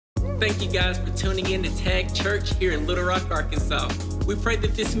thank you guys for tuning in to Tag Church here in Little Rock, Arkansas. We pray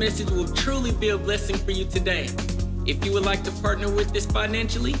that this message will truly be a blessing for you today. If you would like to partner with us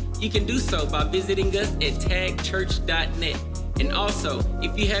financially, you can do so by visiting us at tagchurch.net. And also,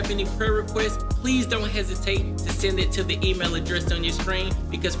 if you have any prayer requests, please don't hesitate to send it to the email address on your screen,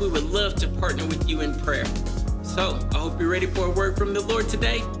 because we would love to partner with you in prayer. So, I hope you're ready for a word from the Lord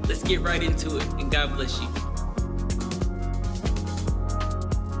today. Let's get right into it, and God bless you.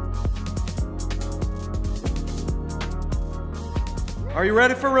 Are you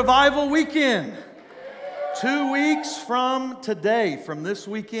ready for Revival Weekend? 2 weeks from today, from this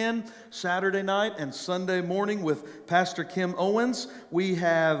weekend, Saturday night and Sunday morning with Pastor Kim Owens. We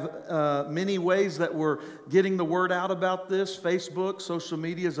have many ways that we're getting the word out about this. Facebook, social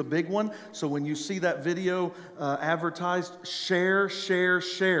media is a big one. So when you see that video advertised, share, share,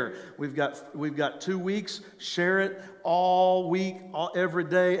 share. We've got 2 weeks. Share it all week, every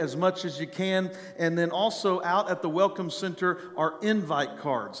day, as much as you can. And then also out at the Welcome Center are invite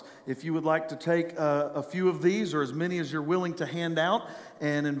cards. If you would like to take a few of these, or as many as you're willing to hand out,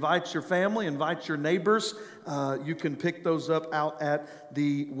 and invite your family, invite your neighbors, you can pick those up out at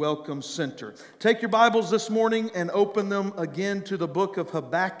the Welcome Center. Take your Bibles this morning and open them again to the book of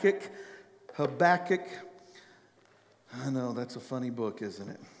Habakkuk. Habakkuk. I know, that's a funny book, isn't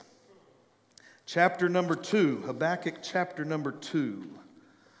it? Chapter number 2. Habakkuk chapter number 2.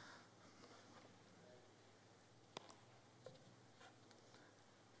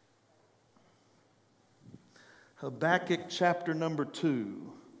 Habakkuk chapter number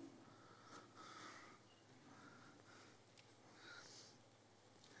 2.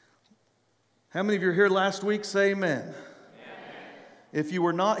 How many of you were here last week? Say amen. Amen. If you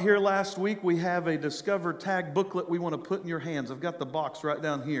were not here last week, we have a Discover Tag booklet we want to put in your hands. I've got the box right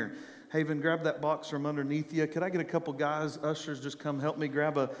down here. Haven, grab that box from underneath you. Could I get a couple guys, ushers, just come help me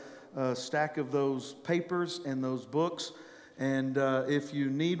grab a stack of those papers and those books. And if you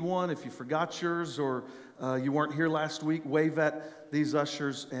need one, if you forgot yours, or you weren't here last week, wave at these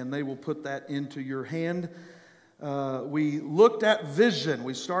ushers and they will put that into your hand. We looked at vision.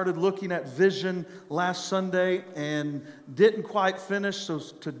 We started looking at vision last Sunday and didn't quite finish. So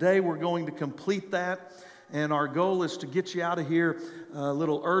today we're going to complete that. And our goal is to get you out of here a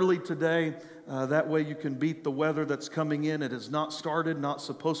little early today. That way you can beat the weather that's coming in. It has not started, not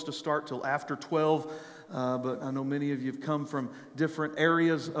supposed to start till after 12. But I know many of you have come from different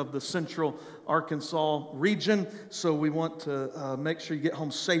areas of the central Arkansas region. So we want to make sure you get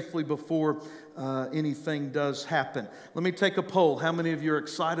home safely before anything does happen. Let me take a poll. How many of you are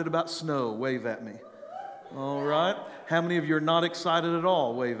excited about snow? Wave at me. All right. How many of you are not excited at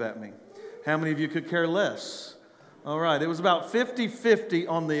all? Wave at me. How many of you could care less? All right, it was about 50-50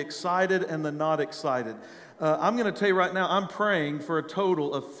 on the excited and the not excited. I'm going to tell you right now, I'm praying for a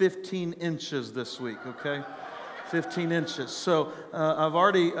total of 15 inches this week, okay? 15 inches. So I've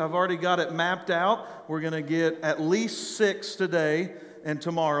already got it mapped out. We're going to get at least 6 today and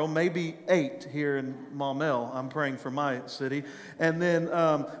tomorrow, maybe 8 here in Maumelle. I'm praying for my city. And then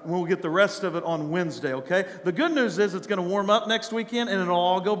we'll get the rest of it on Wednesday, okay? The good news is it's going to warm up next weekend and it'll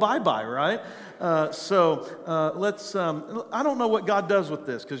all go bye-bye, right? Let's, I don't know what God does with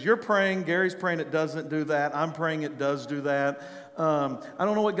this, because you're praying, Gary's praying it doesn't do that. I'm praying it does do that. I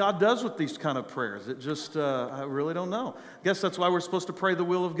don't know what God does with these kind of prayers. It just, I really don't know. I guess that's why we're supposed to pray the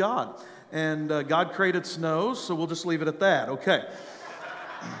will of God. And God created snow, so we'll just leave it at that, okay?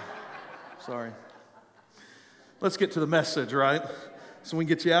 Sorry. Let's get to the message, right? So we can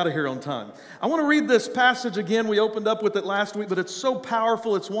get you out of here on time. I want to read this passage again. We opened up with it last week, but it's so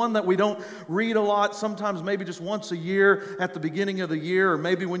powerful. It's one that we don't read a lot, sometimes maybe just once a year at the beginning of the year, or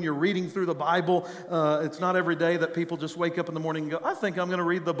maybe when you're reading through the Bible. It's not every day that people just wake up in the morning and go, I think I'm going to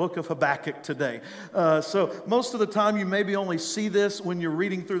read the book of Habakkuk today. So most of the time you maybe only see this when you're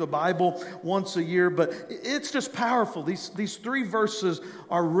reading through the Bible once a year, but it's just powerful. These 3 verses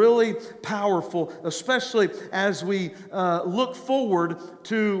are really powerful, especially as we look forward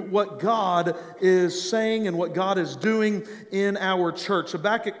to what God is saying and what God is doing in our church.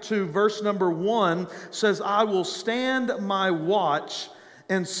 Habakkuk 2, verse number 1 says, I will stand my watch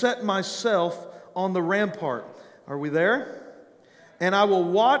and set myself on the rampart. Are we there? And I will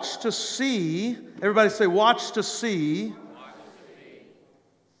watch to see. Everybody say, watch to see.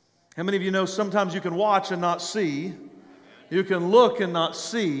 How many of you know sometimes you can watch and not see? You can look and not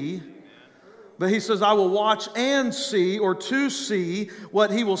see. But he says, I will watch and see, or to see,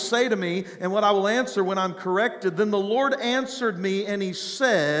 what he will say to me and what I will answer when I'm corrected. Then the Lord answered me and he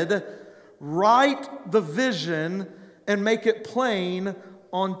said, write the vision and make it plain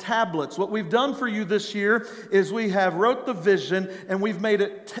on tablets. What we've done for you this year is we have wrote the vision and we've made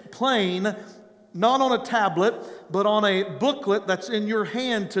it plain, not on a tablet, but on a booklet that's in your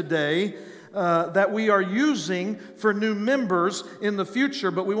hand today, that we are using for new members in the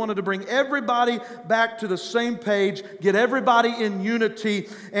future. But we wanted to bring everybody back to the same page, get everybody in unity.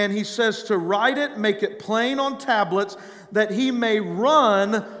 And he says to write it, make it plain on tablets, that he may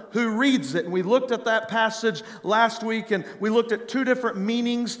run who reads it. And we looked at that passage last week, and we looked at two different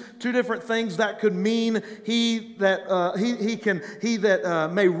meanings, two different things that could mean he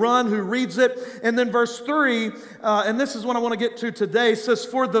that may run who reads it. And then verse 3, and this is what I want to get to today, says,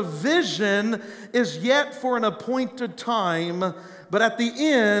 for the vision is yet for an appointed time, but at the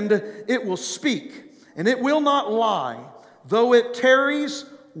end it will speak, and it will not lie. Though it tarries,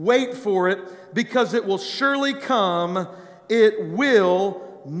 wait for it, because it will surely come. It will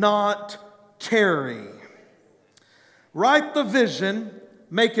not tarry. Write the vision,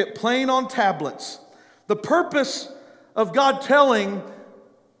 make it plain on tablets. The purpose of God telling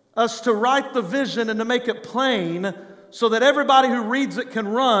us to write the vision and to make it plain so that everybody who reads it can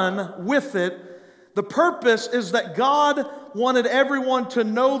run with it, the purpose is that God wanted everyone to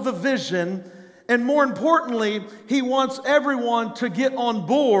know the vision, and more importantly, He wants everyone to get on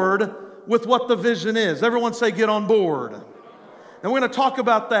board with what the vision is. Everyone say, get on board. And we're going to talk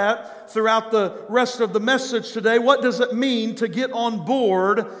about that throughout the rest of the message today. What does it mean to get on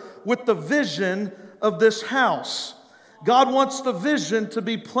board with the vision of this house? God wants the vision to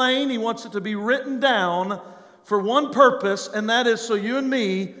be plain. He wants it to be written down for one purpose, and that is so you and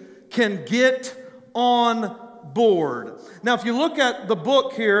me can get on board. Now, if you look at the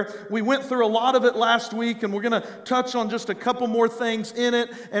book here, we went through a lot of it last week, and we're going to touch on just a couple more things in it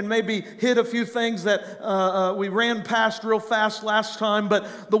and maybe hit a few things that we ran past real fast last time.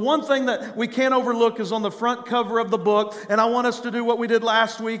 But the one thing that we can't overlook is on the front cover of the book, and I want us to do what we did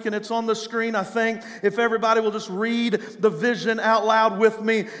last week, and it's on the screen, I think. If everybody will just read the vision out loud with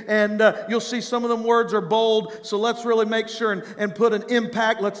me, and you'll see some of them words are bold, so let's really make sure and put an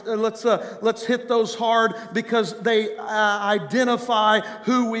impact. Let's hit those hard because they identify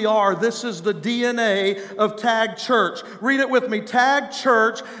who we are. This is the DNA of Tag Church. Read it with me. Tag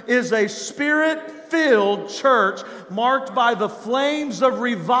Church is a Spirit-filled church marked by the flames of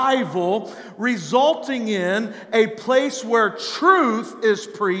revival, resulting in a place where truth is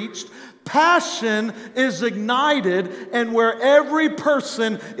preached, passion is ignited, and where every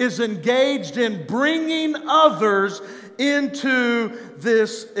person is engaged in bringing others into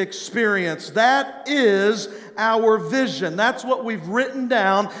this experience. That is our vision. That's what we've written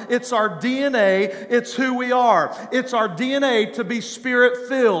down. It's our DNA. It's who we are. It's our DNA to be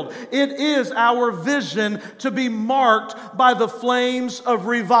Spirit-filled. It is our vision to be marked by the flames of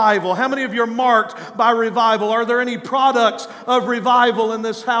revival. How many of you are marked by revival? Are there any products of revival in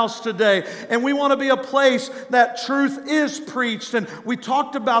this house today? And we want to be a place that truth is preached. And we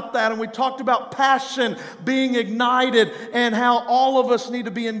talked about that, and we talked about passion being ignited and how all of us need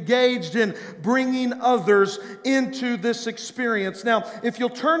to be engaged in bringing others into this experience. Now, if you'll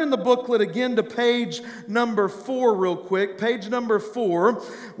turn in the booklet again to page number 4 real quick, page number 4,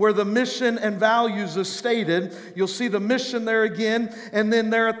 where the mission and values is stated, you'll see the mission there again, and then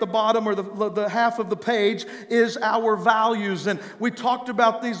there at the bottom, or the half of the page, is our values. And we talked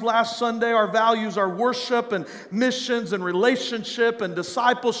about these last Sunday. Our values are worship and missions and relationship and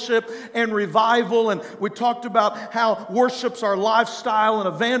discipleship and revival. And we talked about how worship's our lifestyle and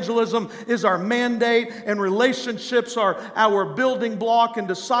evangelism is our mandate, and relationships are our building block, and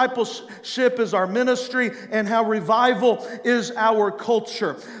discipleship is our ministry, and how revival is our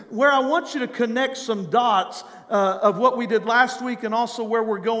culture. Where I want you to connect some dots of what we did last week and also where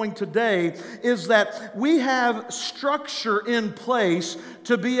we're going today is that we have structure in place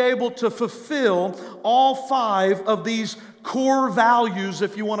to be able to fulfill all 5 of these core values,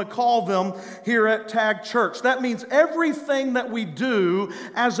 if you want to call them, here at Tag Church. That means everything that we do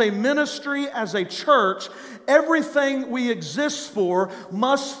as a ministry, as a church, everything we exist for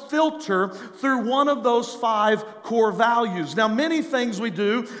must filter through one of those 5 core values. Now, many things we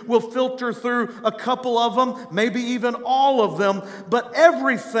do will filter through a couple of them, maybe even all of them, but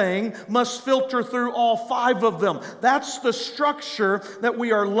everything must filter through all 5 of them. That's the structure that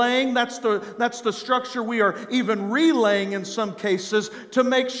we are laying. That's the structure we are even relaying in some cases to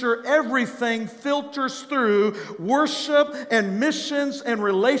make sure everything filters through worship and missions and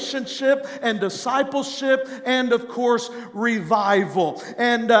relationship and discipleship and, of course, revival.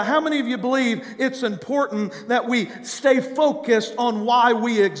 And how many of you believe it's important that we stay focused on why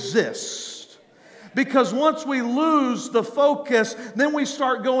we exist? Because once we lose the focus, then we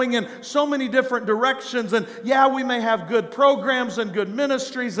start going in so many different directions. And yeah, we may have good programs and good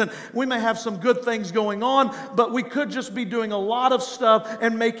ministries, and we may have some good things going on, but we could just be doing a lot of stuff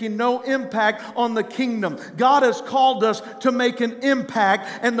and making no impact on the kingdom. God has called us to make an impact,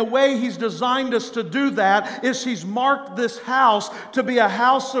 and the way He's designed us to do that is He's marked this house to be a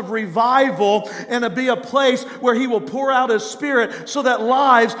house of revival and to be a place where He will pour out His Spirit so that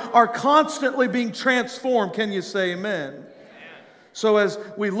lives are constantly being transformed. Can you say amen? So as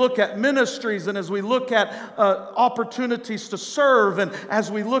we look at ministries and as we look at opportunities to serve and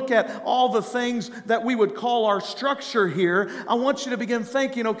as we look at all the things that we would call our structure here, I want you to begin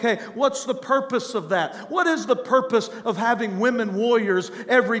thinking, okay, what's the purpose of that? What is the purpose of having women warriors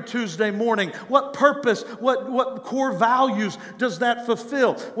every Tuesday morning? What purpose, what core values does that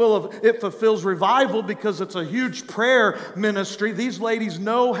fulfill? Well, it fulfills revival because it's a huge prayer ministry. These ladies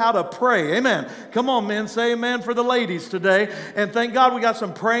know how to pray. Amen. Come on, men, say amen for the ladies today. And thank God we got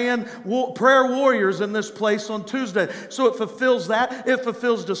some prayer warriors in this place on Tuesday. So it fulfills that. It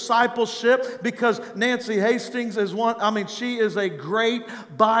fulfills discipleship because Nancy Hastings is she is a great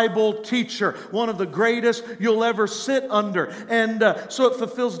Bible teacher. One of the greatest you'll ever sit under. And so it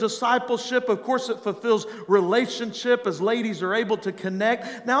fulfills discipleship. Of course, it fulfills relationship as ladies are able to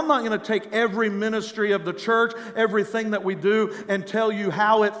connect. Now, I'm not going to take every ministry of the church, everything that we do, and tell you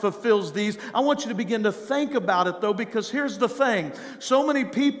how it fulfills these. I want you to begin to think about it, though, because here's the thing. So many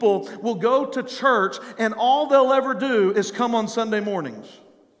people will go to church and all they'll ever do is come on Sunday mornings.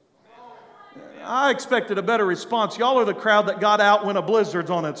 I expected a better response. Y'all are the crowd that got out when a blizzard's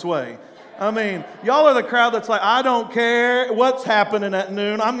on its way. I mean, y'all are the crowd that's like, I don't care what's happening at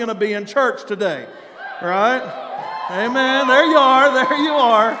noon. I'm going to be in church today. Right? Amen. There you are. There you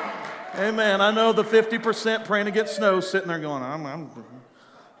are. Amen. I know the 50% praying to get snow sitting there going,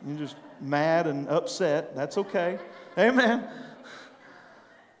 you're just mad and upset. That's okay. Amen.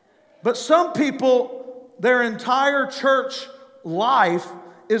 But some people, their entire church life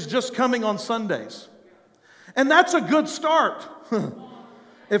is just coming on Sundays. And that's a good start.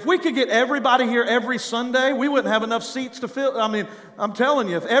 If we could get everybody here every Sunday, we wouldn't have enough seats to fill. I mean, I'm telling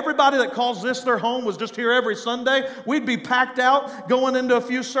you, if everybody that calls this their home was just here every Sunday, we'd be packed out going into a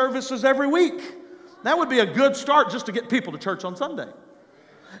few services every week. That would be a good start just to get people to church on Sunday.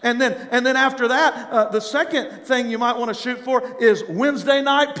 And then after that, the second thing you might want to shoot for is Wednesday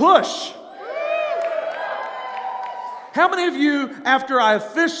night push. How many of you, after I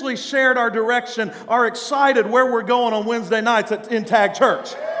officially shared our direction, are excited where we're going on Wednesday nights in Tag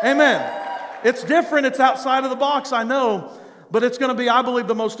Church? Amen. It's different. It's outside of the box, I know. But it's going to be, I believe,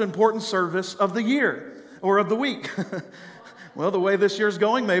 the most important service of the year or of the week. Well, the way this year's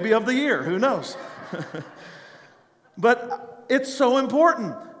going, maybe of the year. Who knows? But it's so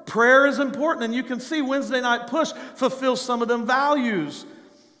important. Prayer is important, and you can see Wednesday night push fulfills some of them values.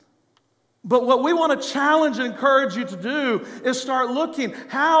 But what we want to challenge and encourage you to do is start looking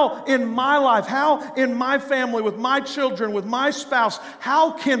how in my life, how in my family, with my children, with my spouse,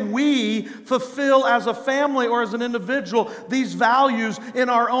 how can we fulfill as a family or as an individual these values in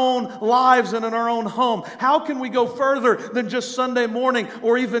our own lives and in our own home? How can we go further than just Sunday morning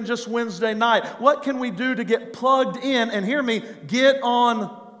or even just Wednesday night? What can we do to get plugged in? And hear me, get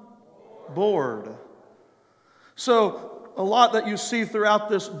on board. So, a lot that you see throughout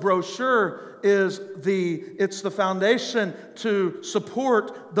this brochure is it's the foundation to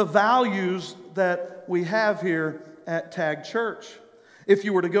support the values that we have here at Tag Church. If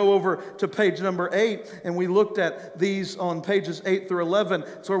you were to go over to page number 8, and we looked at these on pages 8 through 11,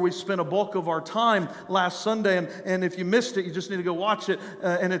 it's where we spent a bulk of our time last Sunday, and if you missed it, you just need to go watch it,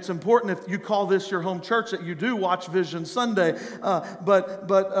 and it's important if you call this your home church that you do watch Vision Sunday, so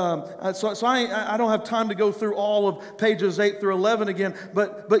I don't have time to go through all of pages 8 through 11 again,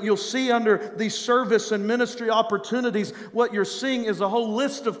 but you'll see under these service and ministry opportunities, what you're seeing is a whole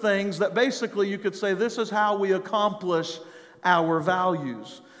list of things that basically you could say this is how we accomplish our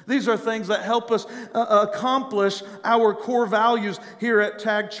values. These are things that help us accomplish our core values here at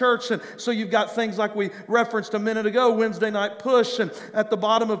Tag Church. And so you've got things like we referenced a minute ago, Wednesday night push. And at the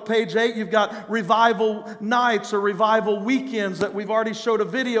bottom of page 8, you've got revival nights or revival weekends that we've already showed a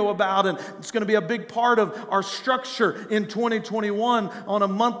video about. And it's going to be a big part of our structure in 2021 on a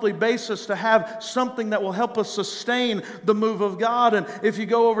monthly basis to have something that will help us sustain the move of God. And if you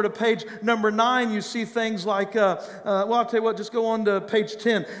go over to page number 9, you see things like, I'll tell you what, just go on to page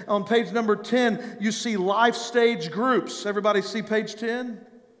 10. On page number 10, you see life stage groups. Everybody see page 10?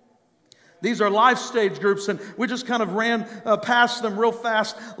 These are life stage groups, and we just kind of ran past them real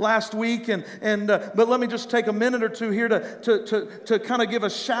fast last week. But let me just take a minute or two here to kind of give a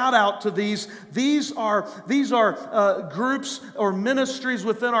shout out to these. These are groups or ministries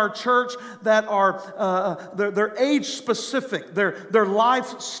within our church that are they're age specific. They're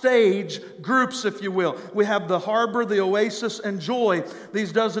life stage groups, if you will. We have the Harbor, the Oasis, and Joy.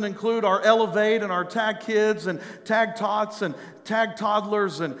 These doesn't include our Elevate and our Tag Kids and Tag Tots and Tag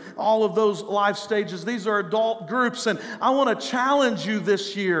Toddlers and all of those life stages. These are adult groups, and I want to challenge you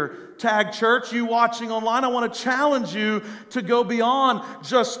this year, Tag Church, you watching online, I want to challenge you to go beyond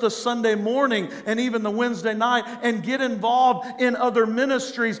just the Sunday morning and even the Wednesday night and get involved in other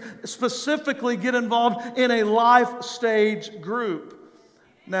ministries, specifically get involved in a life stage group.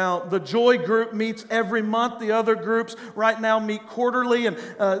 Now, the Joy group meets every month. The other groups right now meet quarterly, and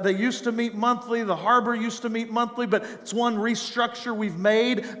they used to meet monthly. The Harbor used to meet monthly, but it's one restructure we've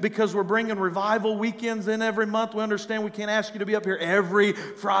made because we're bringing revival weekends in every month. We understand we can't ask you to be up here every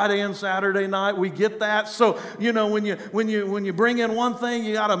Friday and Saturday night. We get that. So, you know, when you bring in one thing,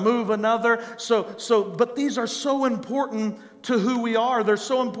 you got to move another. But these are so important to who we are. They're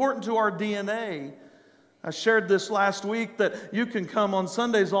so important to our DNA. I shared this last week that you can come on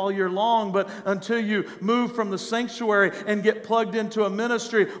Sundays all year long, but until you move from the sanctuary and get plugged into a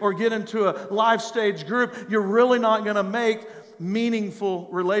ministry or get into a life stage group, you're really not going to make meaningful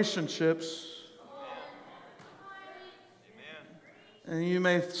relationships. Amen. And you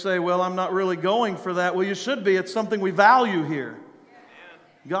may say, well, I'm not really going for that. Well, you should be. It's something we value here.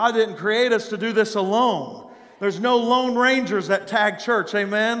 God didn't create us to do this alone. There's no lone rangers at Tag Church.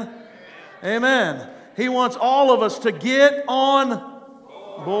 Amen? Amen. He wants all of us to get on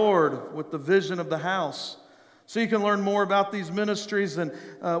board with the vision of the house. So you can learn more about these ministries. And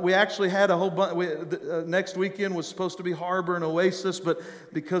we actually had a whole bunch. Next weekend was supposed to be Harbor and Oasis, but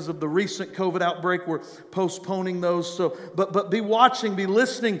because of the recent COVID outbreak, we're postponing those. So, but be watching, be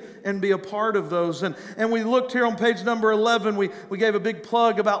listening, and be a part of those. And we looked here on page number 11. We gave a big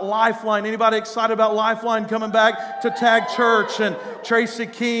plug about Lifeline. Anybody excited about Lifeline coming back to Tag Church? And Tracy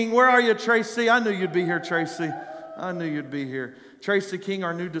King, where are you, Tracy? I knew you'd be here, Tracy. I knew you'd be here. Tracy King,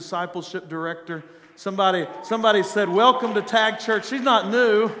 our new discipleship director. Somebody said, welcome to Tag Church. She's not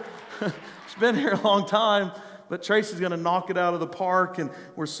new. She's been here a long time. But Tracy's going to knock it out of the park. And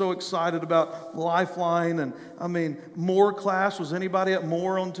we're so excited about Lifeline. And I mean, More class. Was anybody at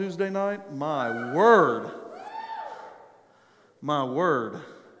More on Tuesday night? My word. My word.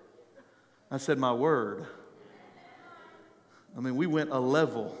 I said my word. I mean, we went a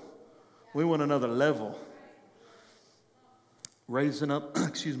level. We went another level. Raising up,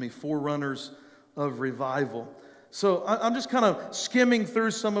 forerunners of revival. So I'm just kind of skimming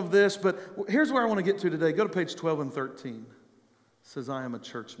through some of this, but here's where I want to get to today. Go to page 12 and 13. It says, I am a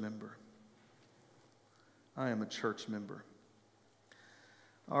church member. I am a church member.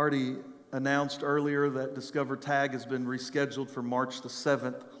 I already announced earlier that Discover Tag has been rescheduled for March the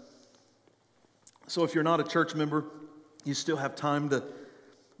 7th. So if you're not a church member, you still have time to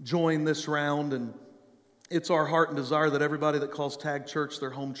join this round, and it's our heart and desire that everybody that calls Tag Church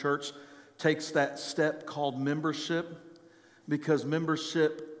their home church takes that step called membership, because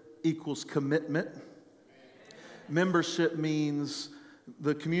membership equals commitment. Membership means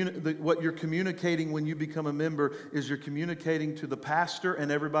what you're communicating when you become a member is you're communicating to the pastor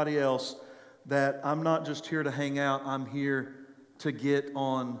and everybody else that I'm not just here to hang out, I'm here to get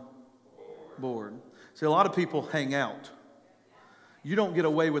on board. See, a lot of people hang out. You don't get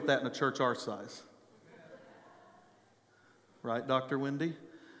away with that in a church our size. Right, Dr. Wendy?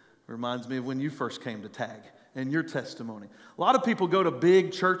 Reminds me of when you first came to Tag and your testimony. A lot of people go to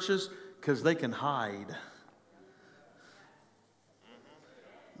big churches because they can hide.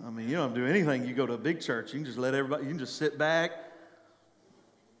 I mean, you don't have to do anything. You go to a big church. You can just let everybody, you can just sit back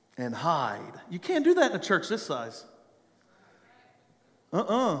and hide. You can't do that in a church this size.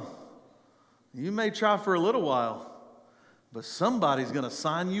 You may try for a little while, but somebody's going to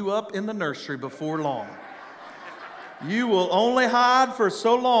sign you up in the nursery before long. You will only hide for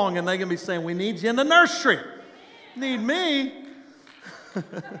so long, and they're going to be saying, we need you in the nursery. Need me?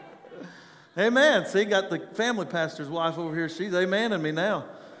 Amen. See, got the family pastor's wife over here. She's amening me now.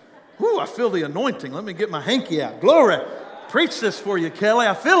 Whoo, I feel the anointing. Let me get my hanky out. Glory. Preach this for you, Kelly.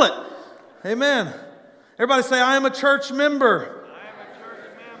 I feel it. Amen. Everybody say, I am a church member. I am a church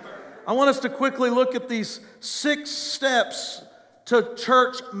member. I want us to quickly look at these 6 steps to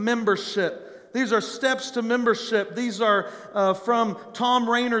church membership. These are steps to membership. These are from Tom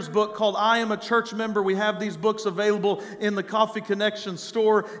Rainer's book called I Am a Church Member. We have these books available in the Coffee Connection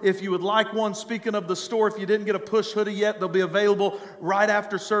store. If you would like one, speaking of the store, if you didn't get a push hoodie yet, they'll be available right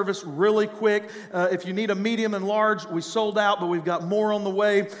after service really quick. If you need a medium and large, we sold out, but we've got more on the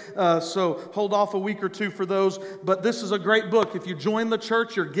way. So hold off a week or two for those. But this is a great book. If you join the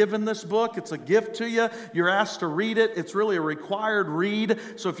church, you're given this book. It's a gift to you. You're asked to read it. It's really a required read.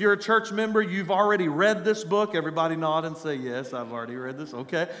 So if you're a church member, you've already read this book. Everybody nod and say, yes, I've already read this.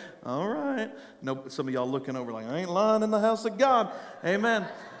 Okay. All right. No, some of y'all looking over like, I ain't lying in the house of God. Amen.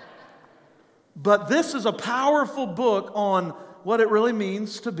 But this is a powerful book on what it really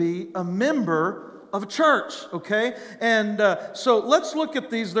means to be a member of a church, okay? And so let's look at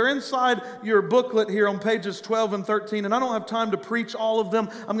these. They're inside your booklet here on pages 12 and 13, and I don't have time to preach all of them.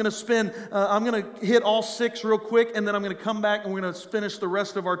 I'm going to hit all 6 real quick, and then I'm going to come back and we're going to finish the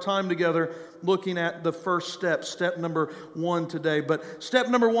rest of our time together looking at the first step number 1 today. But step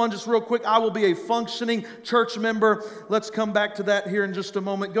number 1, just real quick, I will be a functioning church member. Let's come back to that here in just a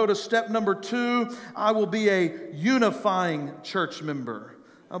moment. Go to step number 2, I will be a unifying church member.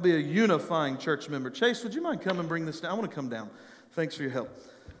 I'll be a unifying church member. Chase, would you mind coming and bring this down? I want to come down. Thanks for your help.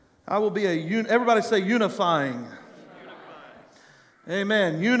 I will be everybody say unifying.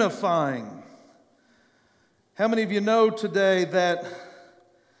 Amen. Unifying. How many of you know today that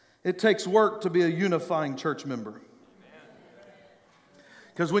it takes work to be a unifying church member?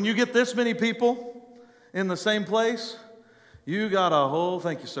 Because when you get this many people in the same place, you got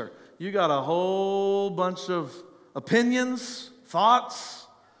thank you, sir. You got a whole bunch of opinions, thoughts,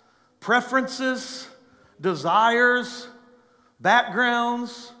 preferences, desires,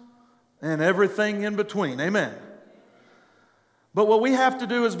 backgrounds, and everything in between. Amen. But what we have to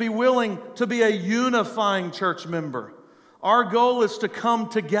do is be willing to be a unifying church member. Our goal is to come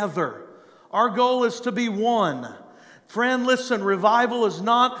together. Our goal is to be one. Friend, listen, revival is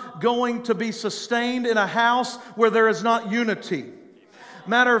not going to be sustained in a house where there is not unity.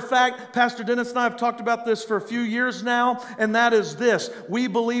 Matter of fact, Pastor Dennis and I have talked about this for a few years now, and that is this. We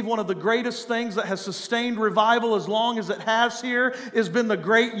believe one of the greatest things that has sustained revival as long as it has here has been the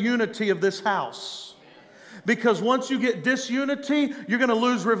great unity of this house. Because once you get disunity, you're going to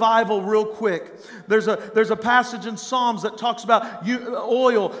lose revival real quick. There's a passage in Psalms that talks about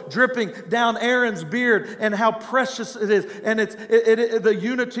oil dripping down Aaron's beard and how precious it is. And the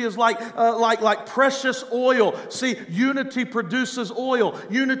unity is like precious oil. See, unity produces oil.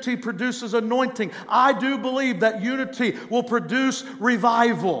 Unity produces anointing. I do believe that unity will produce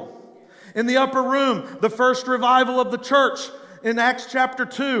revival. In the upper room, the first revival of the church, in Acts chapter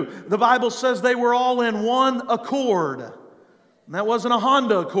 2, the Bible says they were all in one accord. And that wasn't a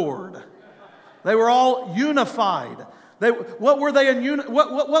Honda Accord. They were all unified. What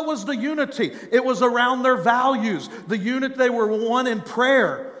was the unity? It was around their values. They were one in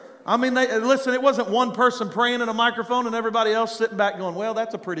prayer. I mean, listen, it wasn't one person praying in a microphone and everybody else sitting back going, well,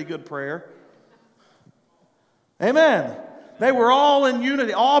 that's a pretty good prayer. Amen. They were all in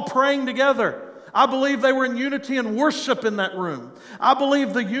unity, all praying together. I believe they were in unity and worship in that room. I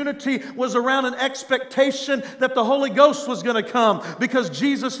believe the unity was around an expectation that the Holy Ghost was going to come, because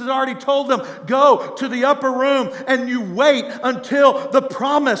Jesus had already told them, go to the upper room and you wait until the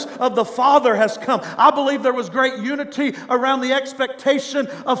promise of the Father has come. I believe there was great unity around the expectation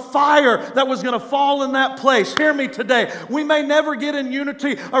of fire that was going to fall in that place. Hear me today. We may never get in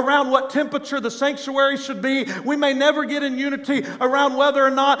unity around what temperature the sanctuary should be. We may never get in unity around whether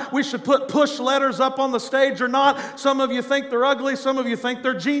or not we should put push letters up on the stage or not. Some of you think they're ugly. Some of you think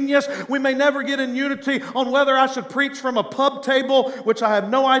they're genius. We may never get in unity on whether I should preach from a pub table, which I have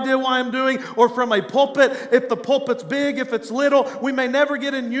no idea why I'm doing, or from a pulpit, if the pulpit's big, if it's little. We may never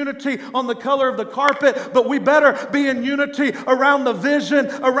get in unity on the color of the carpet, but we better be in unity around the vision,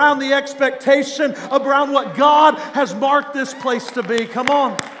 around the expectation, around what God has marked this place to be. Come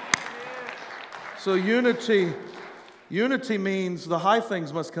on. So unity means the high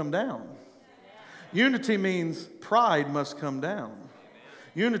things must come down. Unity means pride must come down.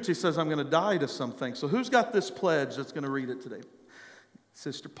 Unity says I'm going to die to something. So who's got this pledge that's going to read it today?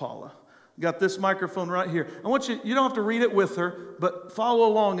 Sister Paula. Got this microphone right here. I want you don't have to read it with her, but follow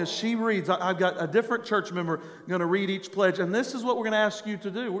along as she reads. I've got a different church member going to read each pledge. And this is what we're going to ask you to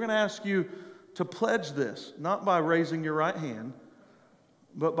do. We're going to ask you to pledge this, not by raising your right hand,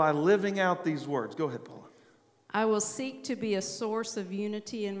 but by living out these words. Go ahead, Paula. I will seek to be a source of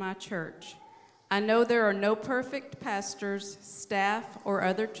unity in my church. I know there are no perfect pastors, staff, or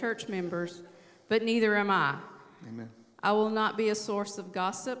other church members, but neither am I. Amen. I will not be a source of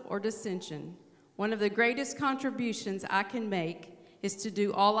gossip or dissension. One of the greatest contributions I can make is to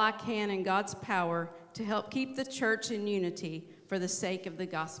do all I can in God's power to help keep the church in unity for the sake of the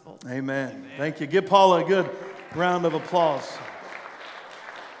gospel. Amen. Thank you. Give Paula a good round of applause.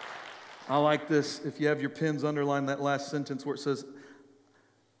 I like this. If you have your pens, underline that last sentence where it says,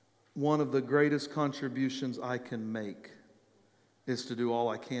 one of the greatest contributions I can make is to do all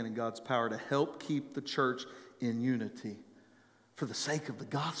I can in God's power to help keep the church in unity for the sake of the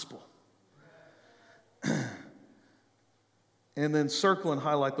gospel. And then circle and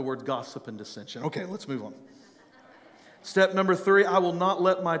highlight the words gossip and dissension. Okay, let's move on. Step number 3, I will not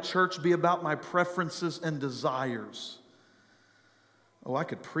let my church be about my preferences and desires. Oh, I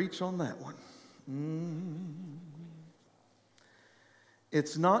could preach on that one.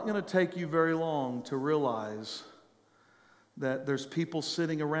 It's not going to take you very long to realize that there's people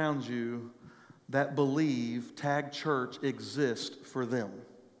sitting around you that believe Tag Church exists for them.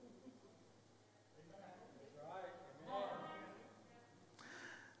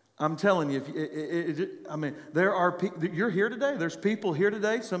 I'm telling you, there are people, you're here today, there's people here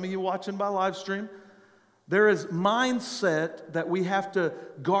today, some of you watching by live stream. There is mindset that we have to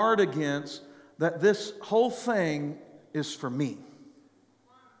guard against, that this whole thing is for me.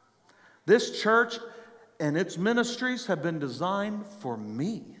 This church and its ministries have been designed for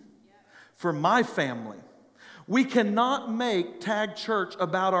me, for my family. We cannot make Tag Church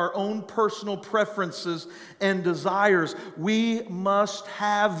about our own personal preferences and desires. We must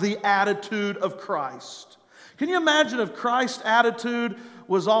have the attitude of Christ. Can you imagine if Christ's attitude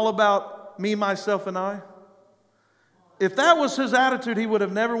was all about me, myself, and I? If that was his attitude, he would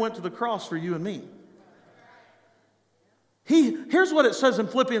have never went to the cross for you and me. Here's what it says in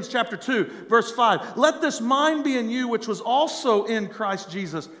Philippians chapter 2, verse 5. Let this mind be in you, which was also in Christ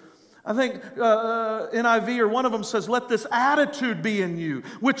Jesus. I think NIV or one of them says, let this attitude be in you,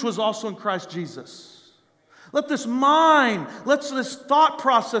 which was also in Christ Jesus. Let this mind, let this thought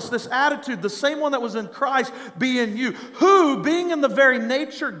process, this attitude, the same one that was in Christ, be in you, who, being in the very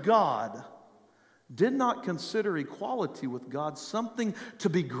nature God, did not consider equality with God something to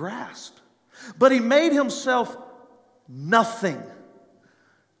be grasped, but he made himself nothing,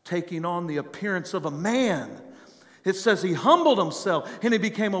 taking on the appearance of a man. It says he humbled himself and he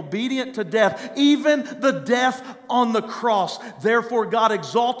became obedient to death, even the death on the cross. Therefore God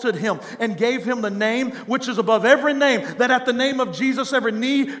exalted him and gave him the name which is above every name, that at the name of Jesus every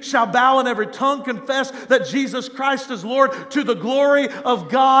knee shall bow and every tongue confess that Jesus Christ is Lord, to the glory of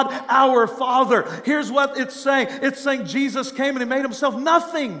God our Father. Here's what it's saying. It's saying Jesus came and he made himself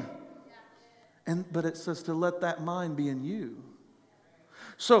nothing. But it says to let that mind be in you.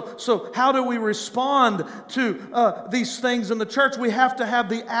 So how do we respond to these things in the church? We have to have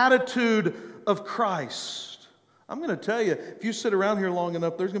the attitude of Christ. I'm going to tell you, if you sit around here long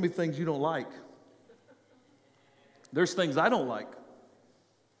enough, there's going to be things you don't like. There's things I don't like.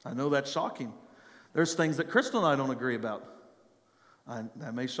 I know that's shocking. There's things that Crystal and I don't agree about.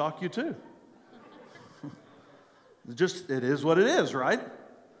 That may shock you too. It is what it is, right?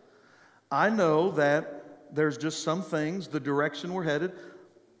 I know that there's just some things, the direction we're headed,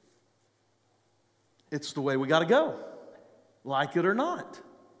 it's the way we got to go, like it or not.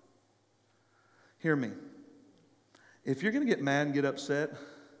 Hear me. If you're going to get mad and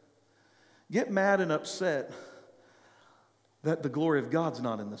get mad and upset that the glory of God's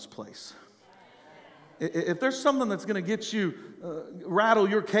not in this place. If there's something that's going to get you, rattle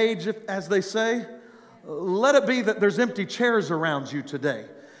your cage, as they say, let it be that there's empty chairs around you today.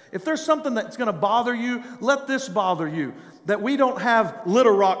 If there's something that's going to bother you, let this bother you. That we don't have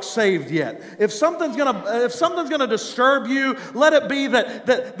Little Rock saved yet. If something's going to disturb you, let it be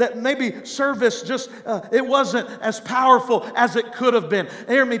that maybe service just it wasn't as powerful as it could have been.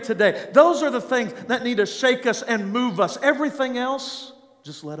 Hear me today. Those are the things that need to shake us and move us. Everything else,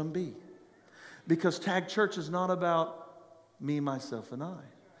 just let them be. Because Tag Church is not about me, myself, and I.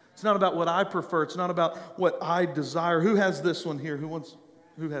 It's not about what I prefer. It's not about what I desire. Who has this one here?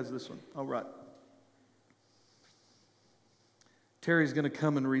 Who has this one? All right. Terry's going to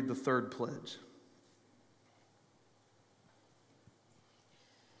come and read the third pledge.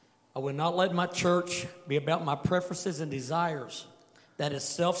 I will not let my church be about my preferences and desires. That is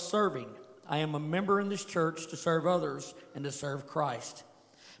self-serving. I am a member in this church to serve others and to serve Christ.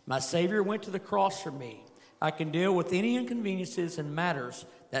 My Savior went to the cross for me. I can deal with any inconveniences and matters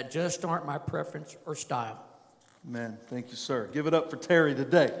that just aren't my preference or style. Amen. Thank you, sir. Give it up for Terry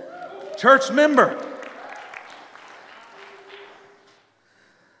today. Church member.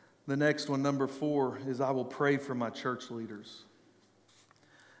 The next one, number 4, is I will pray for my church leaders.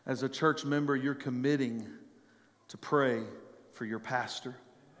 As a church member, you're committing to pray for your pastor,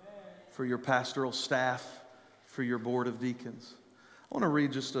 for your pastoral staff, for your board of deacons. I want to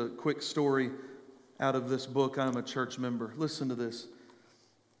read just a quick story out of this book, I'm a Church Member. Listen to this.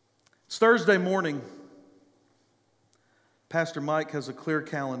 It's Thursday morning. Pastor Mike has a clear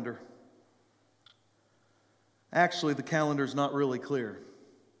calendar. Actually, the calendar's not really clear.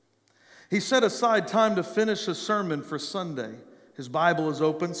 He set aside time to finish a sermon for Sunday. His Bible is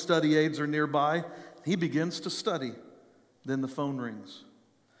open, study aids are nearby. He begins to study. Then the phone rings.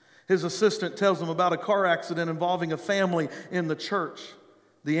 His assistant tells him about a car accident involving a family in the church.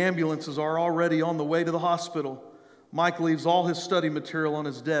 The ambulances are already on the way to the hospital. Mike leaves all his study material on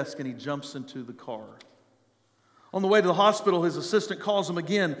his desk and he jumps into the car. On the way to the hospital, his assistant calls him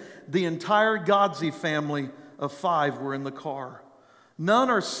again. The entire Godsey family of 5 were in the car. None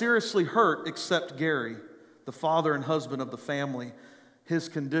are seriously hurt except Gary, the father and husband of the family. His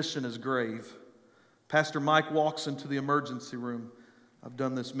condition is grave. Pastor Mike walks into the emergency room. I've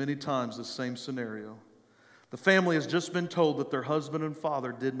done this many times, this same scenario. The family has just been told that their husband and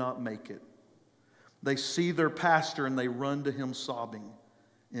father did not make it. They see their pastor and they run to him sobbing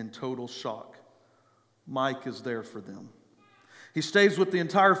in total shock. Mike is there for them. He stays with the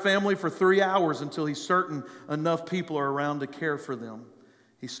entire family for 3 hours until he's certain enough people are around to care for them.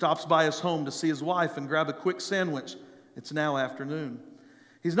 He stops by his home to see his wife and grab a quick sandwich. It's now afternoon.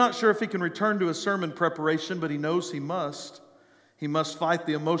 He's not sure if he can return to his sermon preparation, but he knows he must. He must fight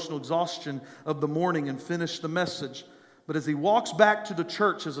the emotional exhaustion of the morning and finish the message. But as he walks back to the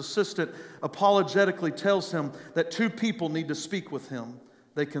church, his assistant apologetically tells him that 2 people need to speak with him.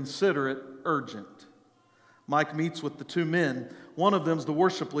 They consider it urgent. Mike meets with the 2 men. One of them is the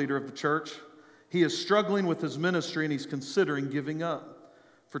worship leader of the church. He is struggling with his ministry and he's considering giving up.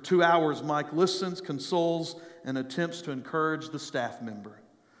 For 2 hours, Mike listens, consoles, and attempts to encourage the staff member.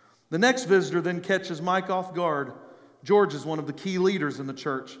 The next visitor then catches Mike off guard. George is one of the key leaders in the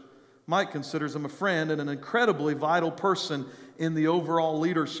church. Mike considers him a friend and an incredibly vital person in the overall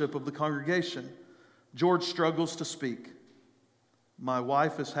leadership of the congregation. George struggles to speak. My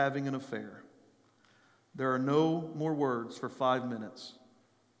wife is having an affair. There are no more words for 5 minutes,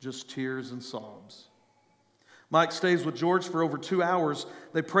 just tears and sobs. Mike stays with George for over 2 hours.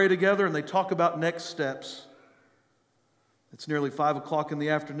 They pray together and they talk about next steps. It's nearly 5 o'clock in the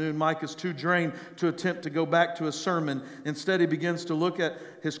afternoon. Mike is too drained to attempt to go back to his sermon. Instead, he begins to look at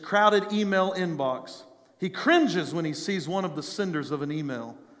his crowded email inbox. He cringes when he sees one of the senders of an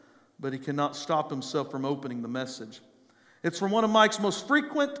email, but he cannot stop himself from opening the message. It's from one of Mike's most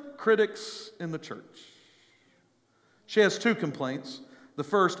frequent critics in the church. She has 2 complaints. The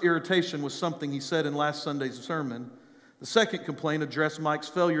first, irritation, was something he said in last Sunday's sermon. The second complaint addressed Mike's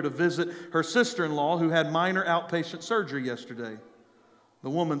failure to visit her sister-in-law who had minor outpatient surgery yesterday. The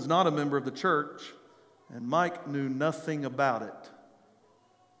woman's not a member of the church, and Mike knew nothing about it.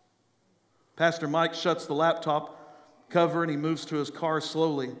 Pastor Mike shuts the laptop cover and he moves to his car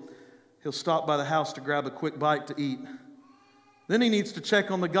slowly. He'll stop by the house to grab a quick bite to eat. Then he needs to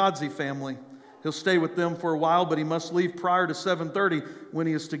check on the Godsey family. He'll stay with them for a while, but he must leave prior to 7:30 when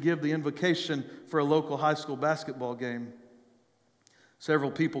he is to give the invocation for a local high school basketball game. Several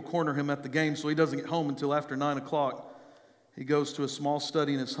people corner him at the game, so he doesn't get home until after 9 o'clock. He goes to a small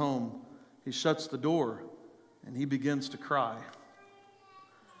study in his home. He shuts the door, and he begins to cry.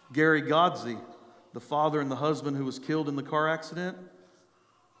 Gary Godsey, the father and the husband who was killed in the car accident,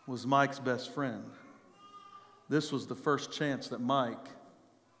 was Mike's best friend. This was the first chance that Mike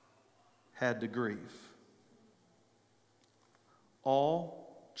had to grieve.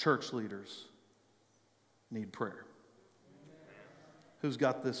 All church leaders need prayer. Who's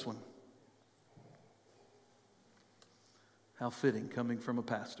got this one? How fitting, coming from a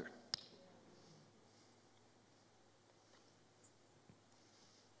pastor.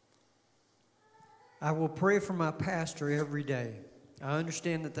 I will pray for my pastor every day. I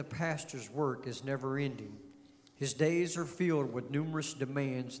understand that the pastor's work is never ending. His days are filled with numerous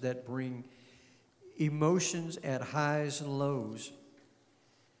demands that bring emotions at highs and lows.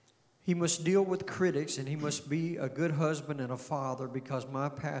 He must deal with critics, and he must be a good husband and a father because my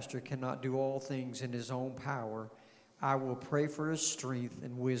pastor cannot do all things in his own power. I will pray for his strength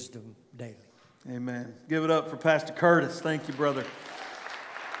and wisdom daily. Amen. Give it up for Pastor Curtis. Thank you, brother.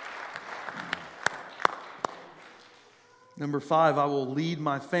 Number 5, I will lead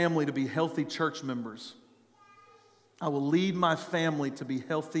my family to be healthy church members. I will lead my family to be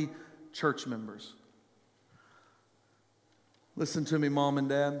healthy church members. Listen to me, Mom and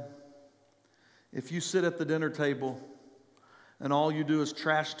Dad. If you sit at the dinner table and all you do is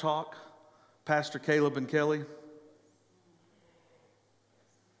trash talk Pastor Caleb and Kelly,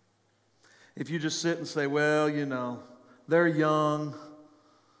 if you just sit and say, well, you know, they're young,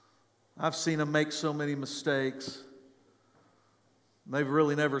 I've seen them make so many mistakes, They've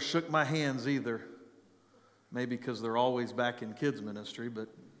really never shook my hands either. Maybe because they're always back in kids ministry, but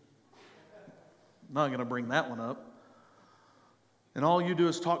I'm not going to bring that one up. And all you do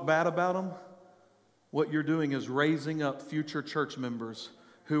is talk bad about them. What you're doing is raising up future church members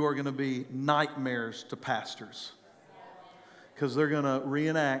who are going to be nightmares to pastors, because they're going to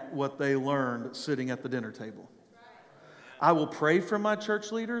reenact what they learned sitting at the dinner table. I will pray for my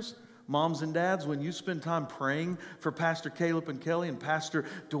church leaders. Moms and dads, when you spend time praying for Pastor Caleb and Kelly and Pastor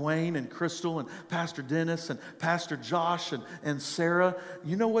Dwayne and Crystal and Pastor Dennis and Pastor Josh and Sarah,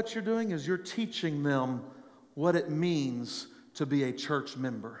 you know what you're doing is you're teaching them what it means to be a church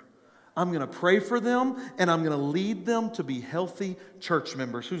member. I'm going to pray for them, and I'm going to lead them to be healthy church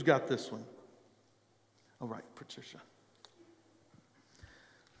members. Who's got this one? All right, Patricia.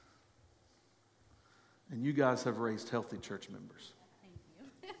 And you guys have raised healthy church members.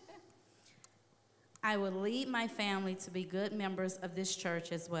 I will lead my family to be good members of this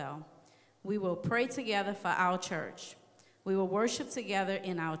church as well. We will pray together for our church. We will worship together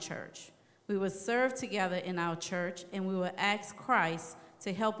in our church. We will serve together in our church, and we will ask Christ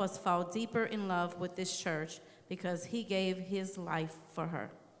to help us fall deeper in love with this church because he gave his life for her.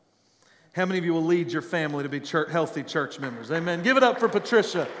 How many of you will lead your family to be healthy church members? Amen. Give it up for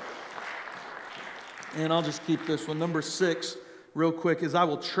Patricia. And I'll just keep this one. Number 6, real quick, is I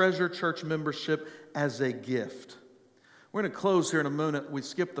will treasure church membership as a gift. We're going to close here in a minute. We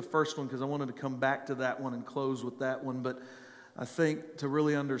skipped the first one because I wanted to come back to that one and close with that one. But I think to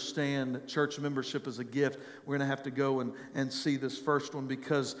really understand church membership as a gift, we're going to have to go and see this first one,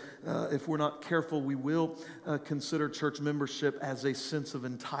 because if we're not careful, we will consider church membership as a sense of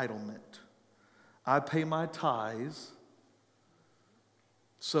entitlement. I pay my tithes,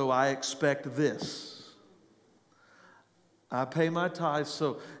 so I expect this. I pay my tithes,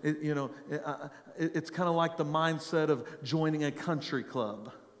 so it's kind of like the mindset of joining a country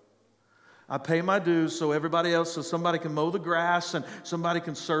club. I pay my dues so somebody can mow the grass, and somebody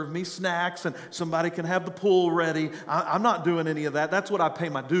can serve me snacks, and somebody can have the pool ready. I'm not doing any of that. That's what I pay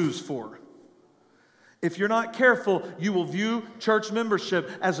my dues for. If you're not careful, you will view church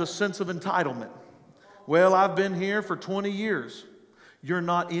membership as a sense of entitlement. Well, I've been here for 20 years. You're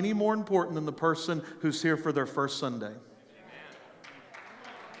not any more important than the person who's here for their first Sunday.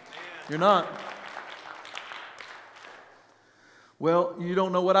 You're not. Well, you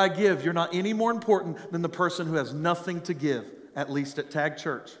don't know what I give. You're not any more important than the person who has nothing to give, at least at Tag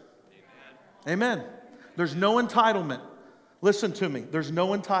Church. Amen. Amen. There's no entitlement. Listen to me. There's no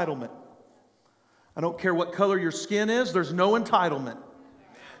entitlement. I don't care what color your skin is. There's no entitlement.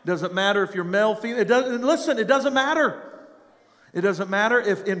 Doesn't matter if you're male, female. It doesn't matter. It doesn't matter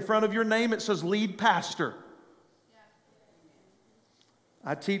if in front of your name it says lead pastor.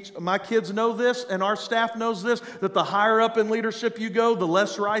 I teach, my kids know this, and our staff knows this, that the higher up in leadership you go, the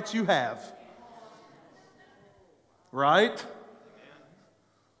less rights you have. Right?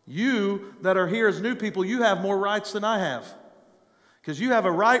 You that are here as new people, you have more rights than I have. Because you have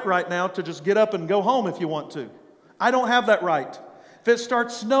a right now to just get up and go home if you want to. I don't have that right. If it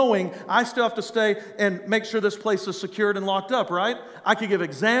starts snowing, I still have to stay and make sure this place is secured and locked up, right? I could give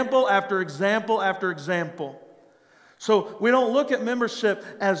example after example after example. So we don't look at membership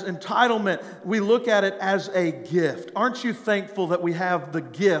as entitlement. We look at it as a gift. Aren't you thankful that we have the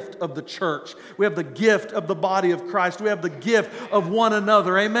gift of the church? We have the gift of the body of Christ. We have the gift of one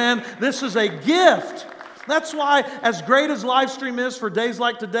another. Amen? This is a gift. That's why, as great as Livestream is for days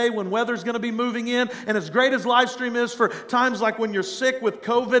like today when weather's going to be moving in, and as great as Livestream is for times like when you're sick with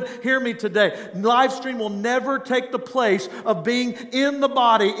COVID, hear me today. Livestream will never take the place of being in the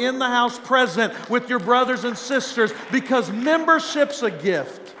body, in the house, present with your brothers and sisters, because membership's a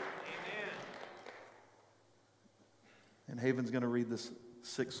gift. Amen. And Haven's going to read this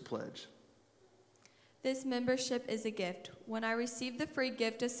 6th pledge. This membership is a gift. When I received the free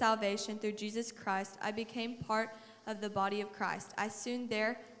gift of salvation through Jesus Christ, I became part of the body of Christ. I soon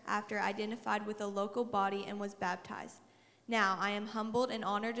thereafter identified with a local body and was baptized. Now I am humbled and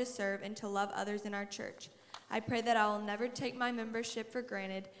honored to serve and to love others in our church. I pray that I will never take my membership for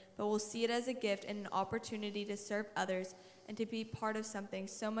granted, but will see it as a gift and an opportunity to serve others and to be part of something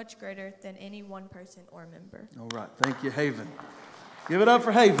so much greater than any one person or member. All right. Thank you, Haven. Give it up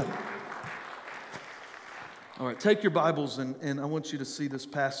for Haven. All right, take your Bibles, and I want you to see this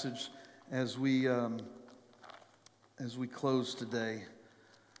passage as we close today.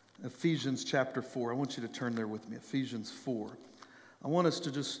 Ephesians chapter 4. I want you to turn there with me. Ephesians 4. I want us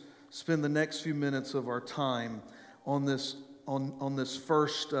to just spend the next few minutes of our time on this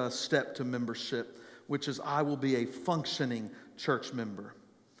first step to membership, which is I will be a functioning church member.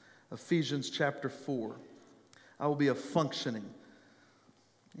 Ephesians chapter 4. I will be a functioning.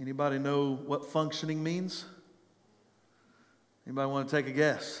 Anybody know what functioning means? Anybody want to take a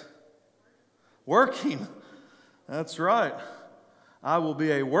guess? Working. That's right. I will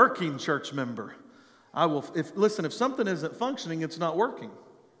be a working church member. If something isn't functioning, it's not working.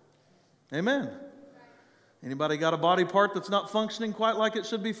 Amen. Anybody got a body part that's not functioning quite like it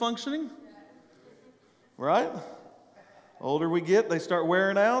should be functioning? Right? Older we get, they start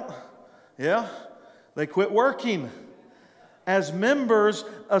wearing out. Yeah. They quit working. As members,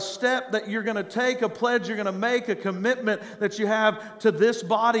 a step that you're going to take, a pledge you're going to make, a commitment that you have to this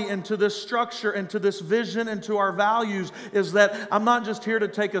body and to this structure and to this vision and to our values is that I'm not just here to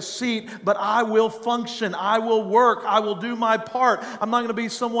take a seat, but I will function. I will work. I will do my part. I'm not going to be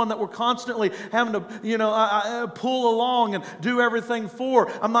someone that we're constantly having to, pull along and do everything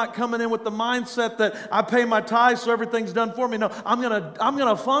for. I'm not coming in with the mindset that I pay my tithes so everything's done for me. No, I'm going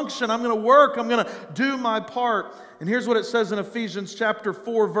to function. I'm going to work. I'm going to do my part. And here's what it says in Ephesians chapter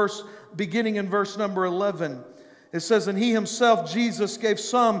 4, beginning in verse number 11. It says, "And he himself, Jesus, gave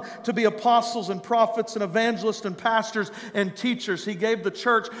some to be apostles and prophets and evangelists and pastors and teachers." He gave the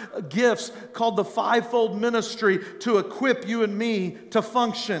church gifts called the fivefold ministry to equip you and me to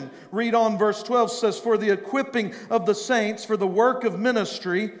function. Read on, verse 12 says, "For the equipping of the saints, for the work of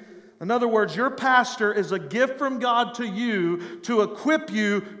ministry." In other words, your pastor is a gift from God to you to equip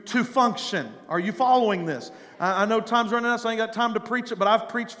you to function. Are you following this? I know time's running out, so I ain't got time to preach it, but I've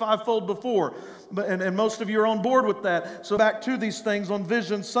preached fivefold before. And most of you are on board with that. So back to these things on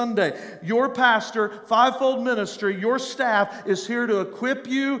Vision Sunday. Your pastor, fivefold ministry, your staff is here to equip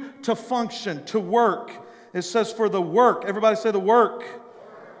you to function, to work. It says for the work. Everybody say the work.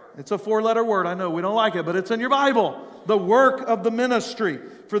 It's a four-letter word. I know we don't like it, but it's in your Bible. The work of the ministry.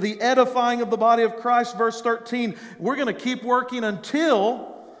 For the edifying of the body of Christ, verse 13. We're going to keep working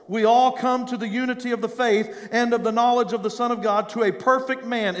until we all come to the unity of the faith and of the knowledge of the Son of God, to a perfect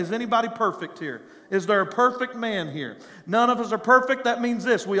man. Is anybody perfect here? Is there a perfect man here? None of us are perfect. That means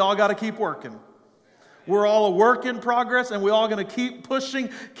this: we all got to keep working. We're all a work in progress, and we're all going to keep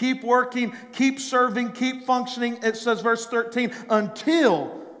pushing, keep working, keep serving, keep functioning. It says, verse 13,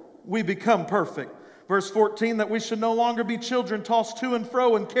 until we become perfect. Verse 14, that we should no longer be children tossed to and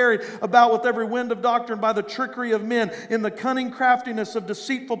fro and carried about with every wind of doctrine by the trickery of men, in the cunning craftiness of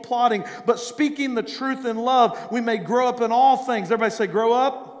deceitful plotting, but speaking the truth in love, we may grow up in all things. Everybody say, grow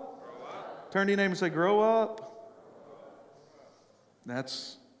up. Grow up. Turn to your neighbor and say, grow up.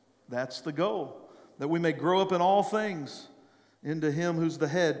 That's the goal, that we may grow up in all things into Him who's the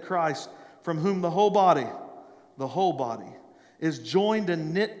head, Christ, from whom the whole body, is joined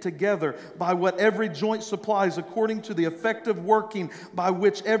and knit together by what every joint supplies, according to the effective working by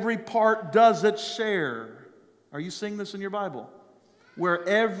which every part does its share. Are you seeing this in your Bible? Where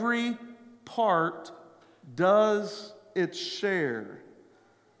every part does its share,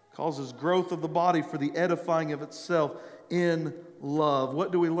 causes growth of the body for the edifying of itself in love.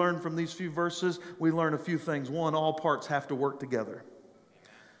 What do we learn from these few verses? We learn a few things. One, all parts have to work together.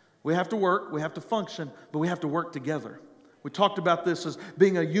 We have to work, we have to function, but we have to work together. We talked about this as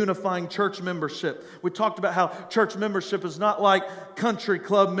being a unifying church membership. We talked about how church membership is not like country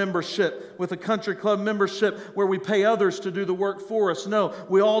club membership. With a country club membership where we pay others to do the work for us. No,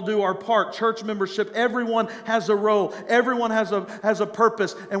 we all do our part. Church membership, everyone has a role. Everyone has a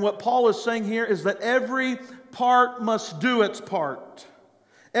purpose. And what Paul is saying here is that every part must do its part.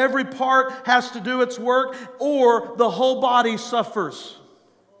 Every part has to do its work, or the whole body suffers.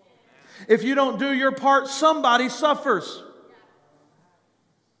 If you don't do your part, somebody suffers.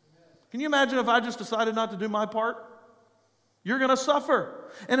 Can you imagine if I just decided not to do my part? You're going to suffer.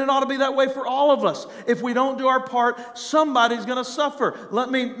 And it ought to be that way for all of us. If we don't do our part, somebody's going to suffer.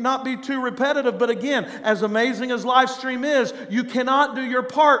 Let me not be too repetitive, but again, as amazing as live stream is, you cannot do your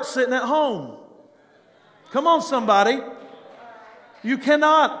part sitting at home. Come on, somebody. You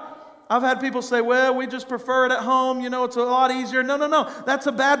cannot. I've had people say, well, we just prefer it at home. You know, it's a lot easier. No. That's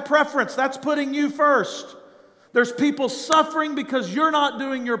a bad preference. That's putting you first. There's people suffering because you're not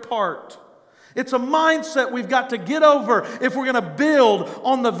doing your part. It's a mindset we've got to get over if we're going to build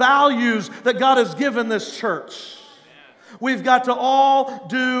on the values that God has given this church. We've got to all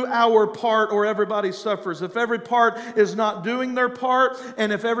do our part or everybody suffers. If every part is not doing their part,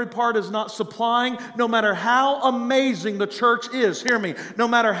 and if every part is not supplying, no matter how amazing the church is, hear me, no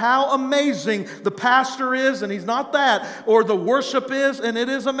matter how amazing the pastor is, and he's not that, or the worship is, and it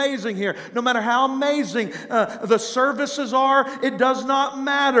is amazing here, no matter how amazing the services are, it does not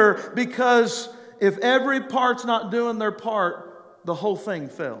matter, because if every part's not doing their part, the whole thing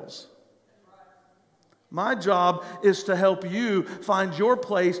fails. My job is to help you find your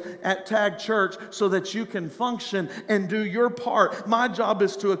place at Tag Church so that you can function and do your part. My job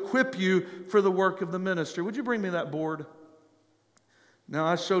is to equip you for the work of the ministry. Would you bring me that board? Now,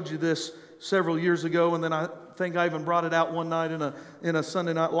 I showed you this several years ago, and then I think I even brought it out one night in a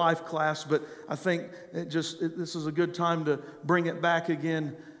Sunday Night Live class, but I think this is a good time to bring it back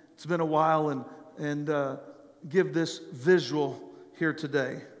again. It's been a while, and give this visual here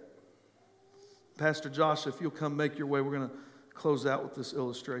today. Pastor Josh, if you'll come make your way, we're going to close out with this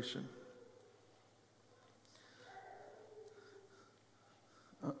illustration.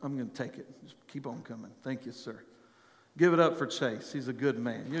 I'm going to take it. Just keep on coming. Thank you, sir. Give it up for Chase. He's a good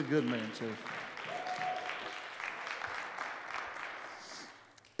man. You're a good man, Chase.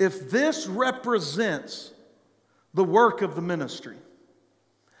 If this represents the work of the ministry.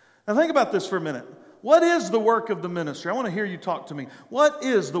 Now think about this for a minute. What is the work of the ministry? I want to hear you talk to me. What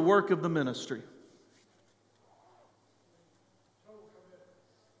is the work of the ministry?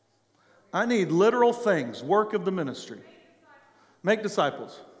 I need literal things. Work of the ministry. Make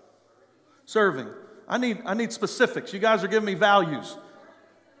disciples. Serving. I need specifics. You guys are giving me values.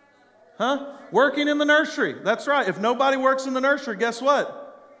 Huh? Working in the nursery. That's right. If nobody works in the nursery, guess what?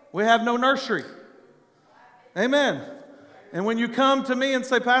 We have no nursery. Amen. And when you come to me and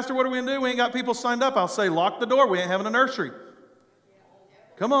say, Pastor, what are we going to do? We ain't got people signed up. I'll say, lock the door. We ain't having a nursery.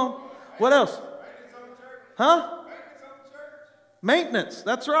 Come on. What else? Huh? Maintenance.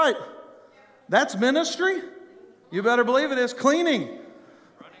 That's right. That's ministry. You better believe it is. Cleaning.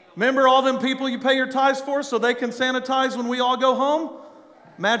 Remember all them people you pay your tithes for so they can sanitize when we all go home?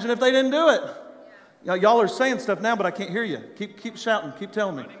 Imagine if they didn't do it. Y'all are saying stuff now, but I can't hear you. Keep shouting. Keep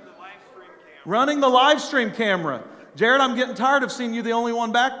telling me. Running the live stream camera. Jared, I'm getting tired of seeing you the only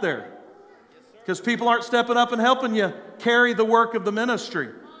one back there. Because people aren't stepping up and helping you carry the work of the ministry.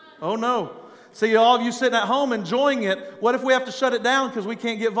 Oh, no. See, all of you sitting at home enjoying it. What if we have to shut it down because we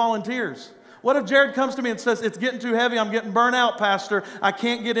can't get volunteers? What if Jared comes to me and says, it's getting too heavy, I'm getting burnt out, Pastor, I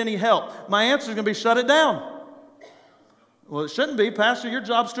can't get any help? My answer is going to be, shut it down. Well, it shouldn't be, Pastor, your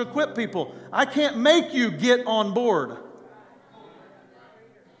job's to equip people. I can't make you get on board.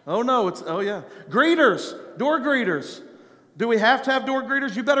 Oh, no, oh, yeah. Greeters, door greeters. Do we have to have door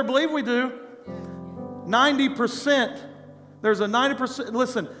greeters? You better believe we do. 90%, there's a 90%,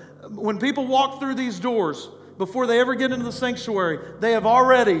 listen, when people walk through these doors, before they ever get into the sanctuary, they have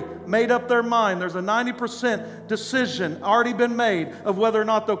already made up their mind. There's a 90% decision already been made of whether or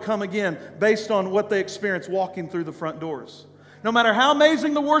not they'll come again based on what they experience walking through the front doors. No matter how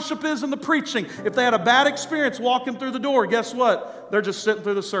amazing the worship is and the preaching, if they had a bad experience walking through the door, guess what? They're just sitting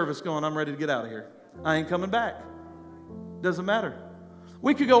through the service going, I'm ready to get out of here. I ain't coming back. Doesn't matter.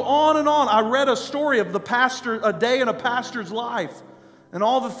 We could go on and on. I read a story of the pastor, a day in a pastor's life. And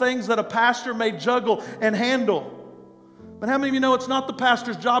all the things that a pastor may juggle and handle. But how many of you know it's not the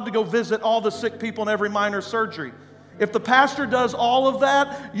pastor's job to go visit all the sick people in every minor surgery? If the pastor does all of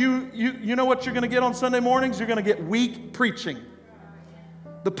that, you know what you're going to get on Sunday mornings? You're going to get weak preaching.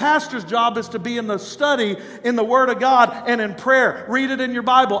 The pastor's job is to be in the study, in the Word of God, and in prayer. Read it in your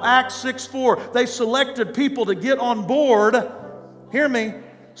Bible. Acts 6:4. They selected people to get on board, hear me,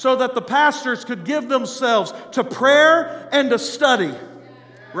 so that the pastors could give themselves to prayer and to study.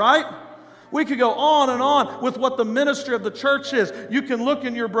 Right? We could go on and on with what the ministry of the church is. You can look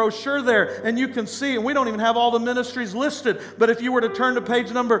in your brochure there and you can see, and we don't even have all the ministries listed, but if you were to turn to page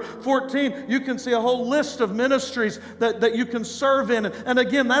number 14, you can see a whole list of ministries that you can serve in. And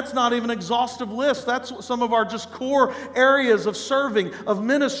again, that's not even an exhaustive list. That's some of our just core areas of serving, of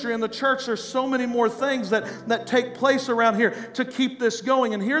ministry in the church. There's so many more things that take place around here to keep this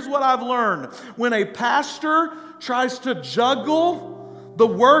going. And here's what I've learned. When a pastor tries to juggle the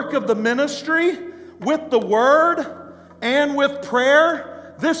work of the ministry with the Word and with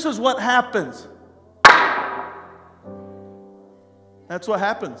prayer, this is what happens. That's what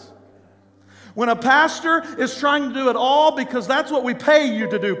happens. When a pastor is trying to do it all because that's what we pay you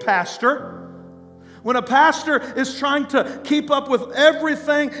to do, pastor. When a pastor is trying to keep up with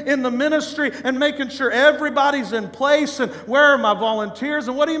everything in the ministry and making sure everybody's in place and where are my volunteers?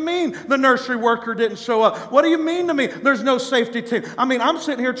 And what do you mean the nursery worker didn't show up? What do you mean to me there's no safety team? I mean, I'm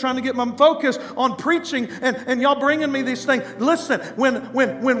sitting here trying to get my focus on preaching and y'all bringing me these things. Listen,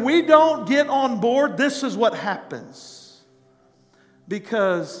 when we don't get on board, this is what happens.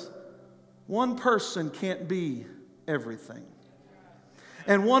 Because one person can't be everything.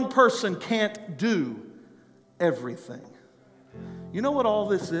 And one person can't do everything. You know what all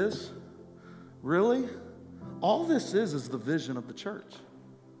this is? Really? All this is the vision of the church.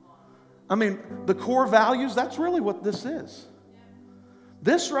 I mean, the core values, that's really what this is.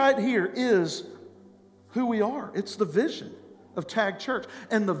 This right here is who we are. It's the vision of Tag Church.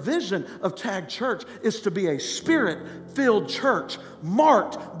 And the vision of Tag Church is to be a Spirit-filled church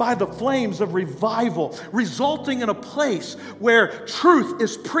marked by the flames of revival, resulting in a place where truth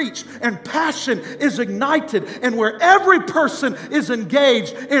is preached and passion is ignited, and where every person is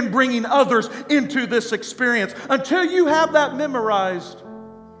engaged in bringing others into this experience. Until you have that memorized,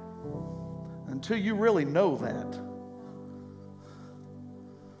 until you really know that,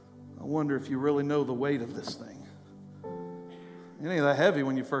 I wonder if you really know the weight of this thing. It ain't that heavy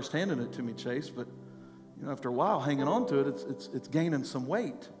when you first handed it to me, Chase, but after a while hanging on to it, it's gaining some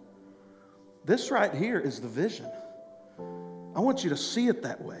weight. This right here is the vision. I want you to see it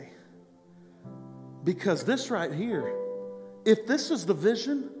that way. Because this right here, if this is the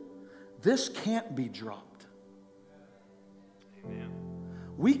vision, this can't be dropped. Amen.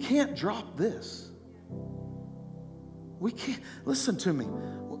 We can't drop this. We can't, listen to me,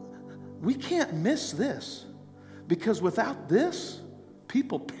 we can't miss this. Because without this,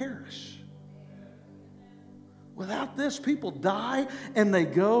 people perish. Without this, people die and they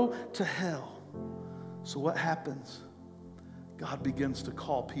go to hell. So what happens? God begins to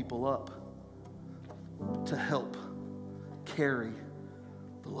call people up to help carry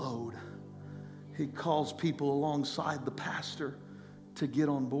the load. He calls people alongside the pastor to get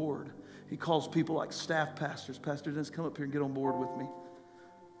on board. He calls people like staff pastors. Pastor Dennis, come up here and get on board with me.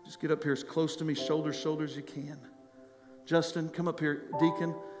 Just get up here as close to me, shoulder to shoulder as you can. Justin, come up here.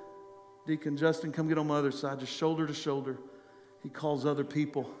 Deacon Justin, come get on my other side, just shoulder to shoulder. He calls other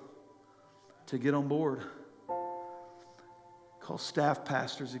people to get on board. He calls staff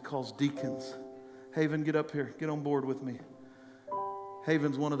pastors. He calls deacons. Haven, get up here. Get on board with me.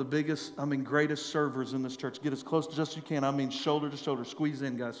 Haven's one of the biggest, greatest servers in this church. Get as close to just as you can. Shoulder to shoulder. Squeeze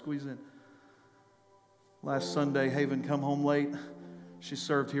in, guys. Squeeze in. Last Sunday, Haven come home late. She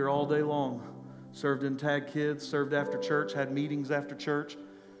served here all day long. Served in Tag Kids, served after church, had meetings after church.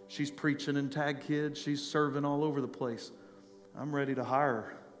 She's preaching in Tag Kids. She's serving all over the place. I'm ready to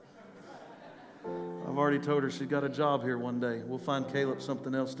hire her. I've already told her she's got a job here one day. We'll find Caleb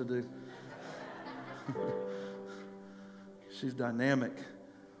something else to do. She's dynamic.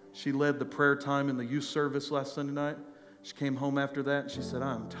 She led the prayer time in the youth service last Sunday night. She came home after that and she said,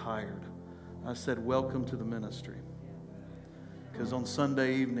 I'm tired. I said, welcome to the ministry. Because on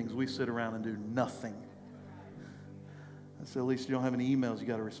Sunday evenings, we sit around and do nothing. I said, at least you don't have any emails you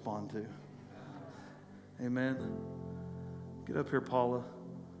got to respond to. Amen. Get up here, Paula.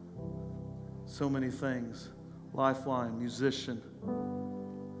 So many things. Lifeline, musician.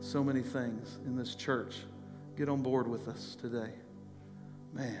 So many things in this church. Get on board with us today.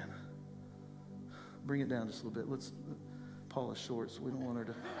 Man. Bring it down just a little bit. Paula's short, so we don't want her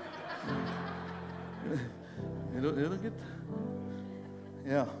to... It'll get...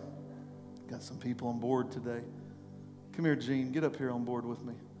 Yeah. Got some people on board today. Come here, Gene. Get up here on board with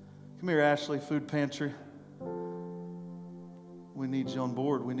me. Come here, Ashley, food pantry. We need you on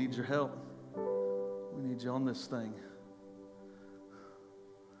board. We need your help. We need you on this thing.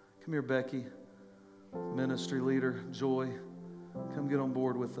 Come here, Becky, ministry leader, Joy. Come get on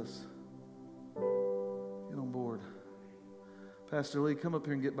board with us. Get on board. Pastor Lee, come up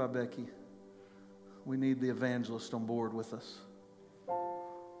here and get by Becky. We need the evangelist on board with us.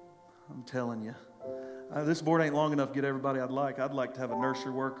 I'm telling you. This board ain't long enough to get everybody I'd like. I'd like to have a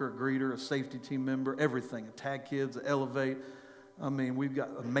nursery worker, a greeter, a safety team member, everything. A Tag Kids, a Elevate. We've got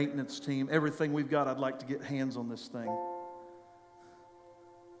a maintenance team. Everything we've got, I'd like to get hands on this thing.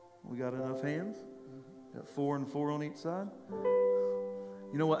 We got enough hands? Got 4 and 4 on each side?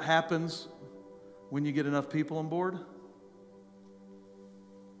 You know what happens when you get enough people on board?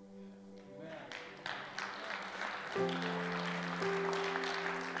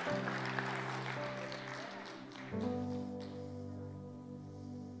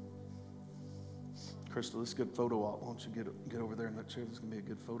 Crystal, this is a good photo op. Why don't you get over there in that chair? This is going to be a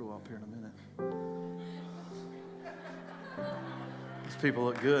good photo op here in a minute. These people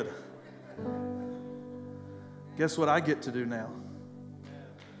look good. Guess what I get to do now?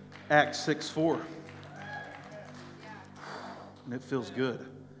 Acts 6:4. And it feels good.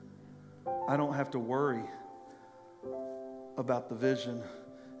 I don't have to worry about the vision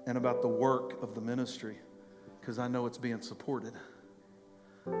and about the work of the ministry because I know it's being supported.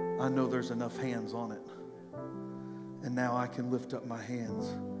 I know there's enough hands on it. And now I can lift up my hands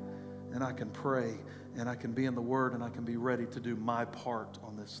and I can pray and I can be in the Word and I can be ready to do my part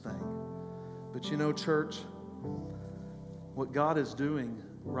on this thing. But you know, church, what God is doing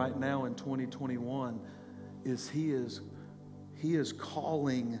right now in 2021 is He is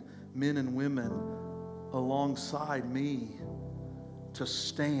calling men and women alongside me to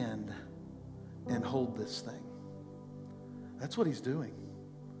stand and hold this thing. That's what he's doing.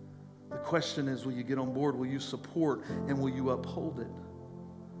 The question is, will you get on board? Will you support? And will you uphold it?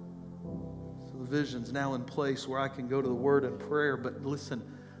 So the vision's now in place where I can go to the Word and prayer. But listen,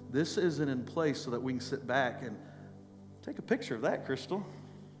 this isn't in place so that we can sit back and take a picture of that, Crystal.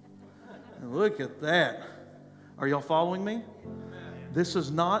 And look at that. Are y'all following me? This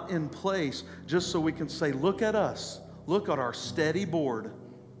is not in place just so we can say, look at us. Look at our steady board.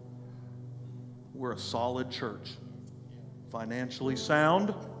 We're a solid church. Financially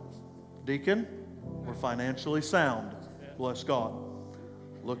sound. Deacon, we're financially sound. Bless God.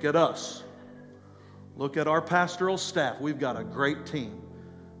 Look at us. Look at our pastoral staff. We've got a great team.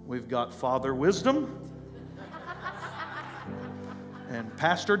 We've got Father Wisdom and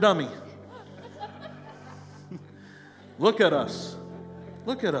Pastor Dummy. Look at us.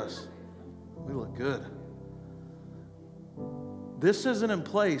 Look at us. We look good. This isn't in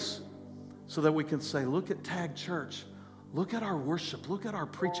place so that we can say, look at Tag Church. Look at our worship. Look at our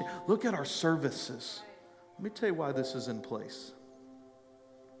preaching. Look at our services. Let me tell you why this is in place.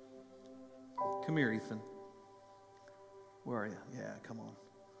 Come here, Ethan. Where are you? Yeah, come on.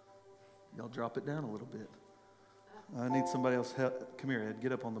 Y'all drop it down a little bit. I need somebody else help. Come here, Ed.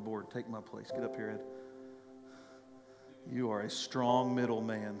 Get up on the board. Take my place. Get up here, Ed. You are a strong middle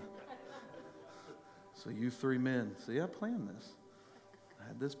man. So you 3 men. See, I planned this. I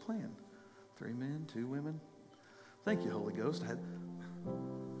had this planned. 3 men, 2 women. Thank you, Holy Ghost.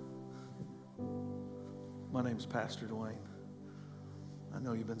 My name's Pastor Dwayne. I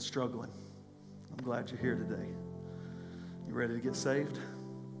know you've been struggling. I'm glad you're here today. You ready to get saved?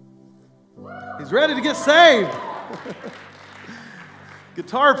 He's ready to get saved.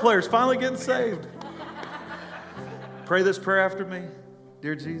 Guitar player's finally getting saved. Pray this prayer after me.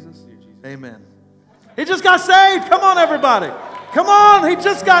 Dear Jesus, amen. He just got saved. Come on, everybody. Come on, he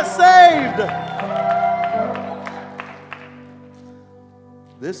just got saved.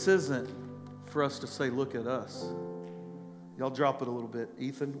 This isn't for us to say, look at us. Y'all drop it a little bit.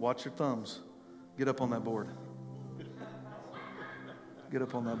 Ethan, watch your thumbs. Get up on that board. Get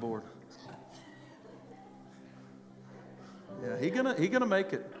up on that board. Yeah, he gonna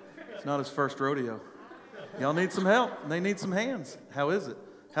make it. It's not his first rodeo. Y'all need some help. They need some hands. How is it?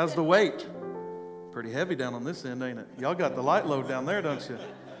 How's the weight? Pretty heavy down on this end, ain't it? Y'all got the light load down there, don't you?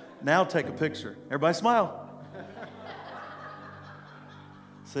 Now take a picture. Everybody smile.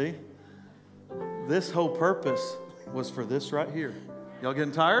 See? This whole purpose was for this right here. Y'all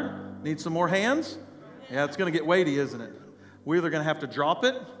getting tired? Need some more hands? Yeah, it's going to get weighty, isn't it? We're either going to have to drop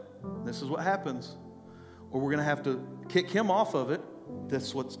it. This is what happens. Or we're going to have to kick him off of it.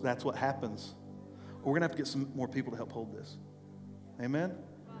 That's what happens. Or we're going to have to get some more people to help hold this. Amen?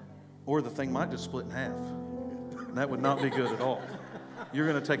 Or the thing might just split in half. And that would not be good at all. You're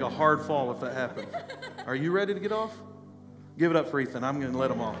going to take a hard fall if that happens. Are you ready to get off? Give it up for Ethan. I'm going to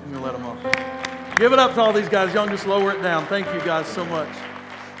let him off. I'm going to let him off. Give it up to all these guys. Y'all just lower it down. Thank you guys so much.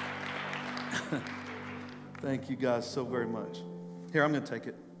 Thank you guys so very much. Here, I'm going to take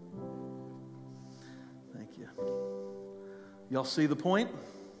it. Thank you. Y'all see the point?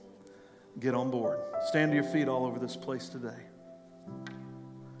 Get on board. Stand to your feet all over this place today.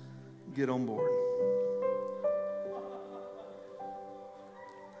 Get on board.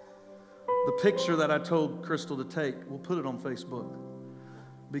 The picture that I told Crystal to take, we'll put it on Facebook.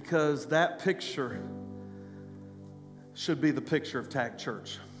 Because that picture should be the picture of Tag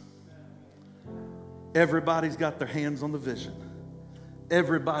Church. Everybody's got their hands on the vision.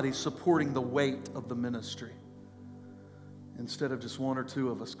 Everybody's supporting the weight of the ministry. Instead of just 1 or 2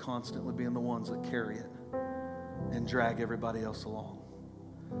 of us constantly being the ones that carry it and drag everybody else along.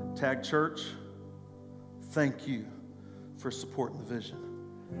 Tag Church, thank you for supporting the vision.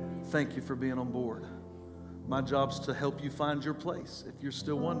 Thank you for being on board. My job's to help you find your place. If you're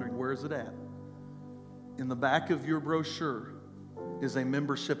still wondering, where is it at? In the back of your brochure is a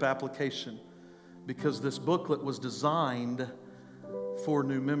membership application, because this booklet was designed for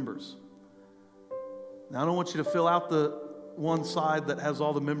new members. Now, I don't want you to fill out the one side that has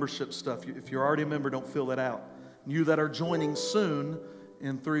all the membership stuff. If you're already a member, don't fill that out. You that are joining soon,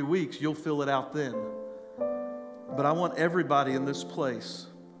 in 3 weeks, you'll fill it out then. But I want everybody in this place,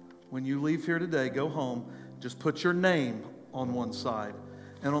 when you leave here today, go home, just put your name on one side.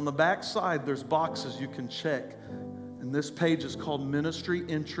 And on the back side, there's boxes you can check. And this page is called Ministry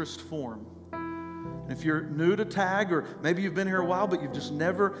Interest Form. And if you're new to Tag, or maybe you've been here a while, but you've just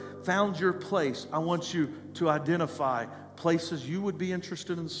never found your place, I want you to identify places you would be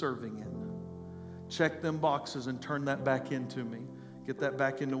interested in serving in. Check them boxes and turn that back into me. Get that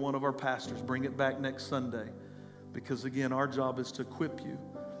back into one of our pastors. Bring it back next Sunday. Because again, our job is to equip you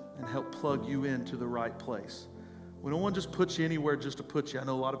and help plug you into the right place. We don't want to just put you anywhere just to put you. I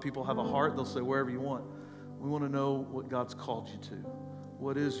know a lot of people have a heart. They'll say wherever you want. We want to know what God's called you to.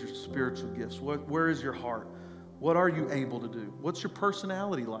 What is your spiritual gifts? Where is your heart? What are you able to do? What's your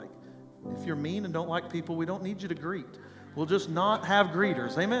personality like? If you're mean and don't like people, we don't need you to greet. We'll just not have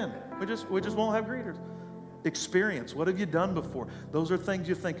greeters. Amen. We just won't have greeters. Experience. What have you done before? Those are things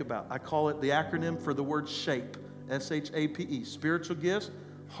you think about. I call it the acronym for the word SHAPE. S-H-A-P-E. Spiritual gifts,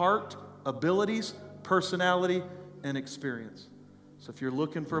 heart, abilities, personality, and experience. So if you're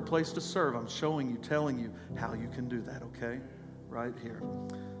looking for a place to serve, I'm showing you, telling you how you can do that, okay? Right here.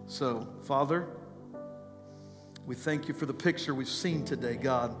 So, Father, we thank you for the picture we've seen today,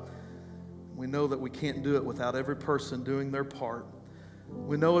 God. We know that we can't do it without every person doing their part.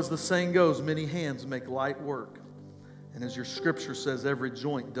 We know, as the saying goes, many hands make light work. And as your scripture says, every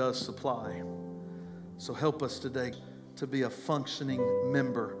joint does supply. So help us today to be a functioning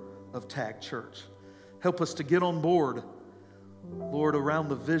member of TAG Church. Help us to get on board, Lord, around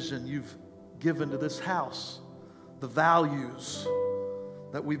the vision you've given to this house, the values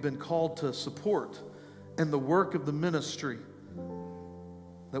that we've been called to support, and the work of the ministry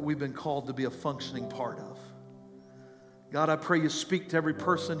that we've been called to be a functioning part of. God, I pray you speak to every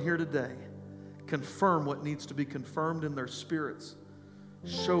person here today. Confirm what needs to be confirmed in their spirits.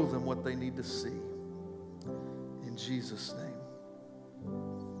 Show them what they need to see. In Jesus' name.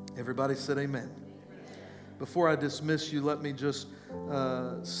 Everybody said amen. Before I dismiss you, let me just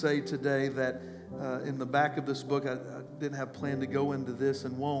say today that in the back of this book, I didn't have planned to go into this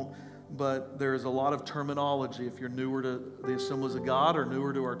and won't, but there's a lot of terminology. If you're newer to the Assemblies of God or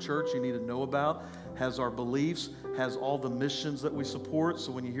newer to our church, you need to know about. Has our beliefs, has all the missions that we support.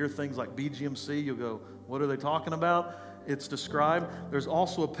 So when you hear things like BGMC, you'll go, what are they talking about? It's described. There's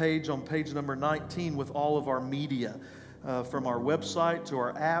also a page on page number 19 with all of our media. From our website to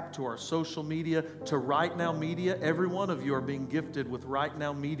our app to our social media to Right Now Media. Every one of you are being gifted with Right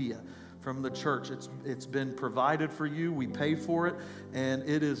Now Media from the church. It's been provided for you. We pay for it. And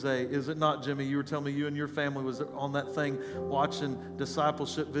it is it not, Jimmy? You were telling me you and your family was on that thing watching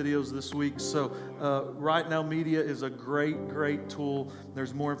discipleship videos this week. So Right Now Media is a great, great tool.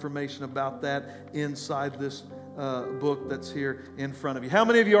 There's more information about that inside this book that's here in front of you. How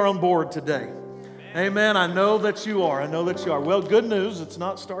many of you are on board today? Amen. I know that you are. I know that you are. Well, good news, it's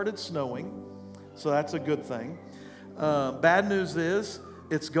not started snowing, so that's a good thing. Bad news is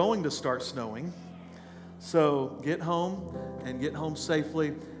it's going to start snowing. So get home and get home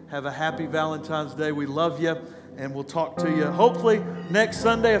safely. Have a happy Valentine's Day. We love you, and we'll talk to you hopefully next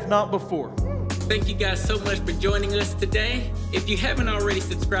Sunday, if not before. Thank you guys so much for joining us today. If you haven't already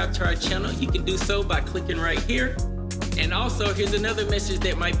subscribed to our channel, you can do so by clicking right here. And also, here's another message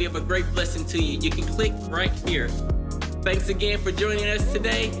that might be of a great blessing to you. You can click right here. Thanks again for joining us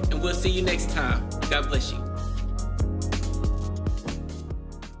today, and we'll see you next time. God bless you.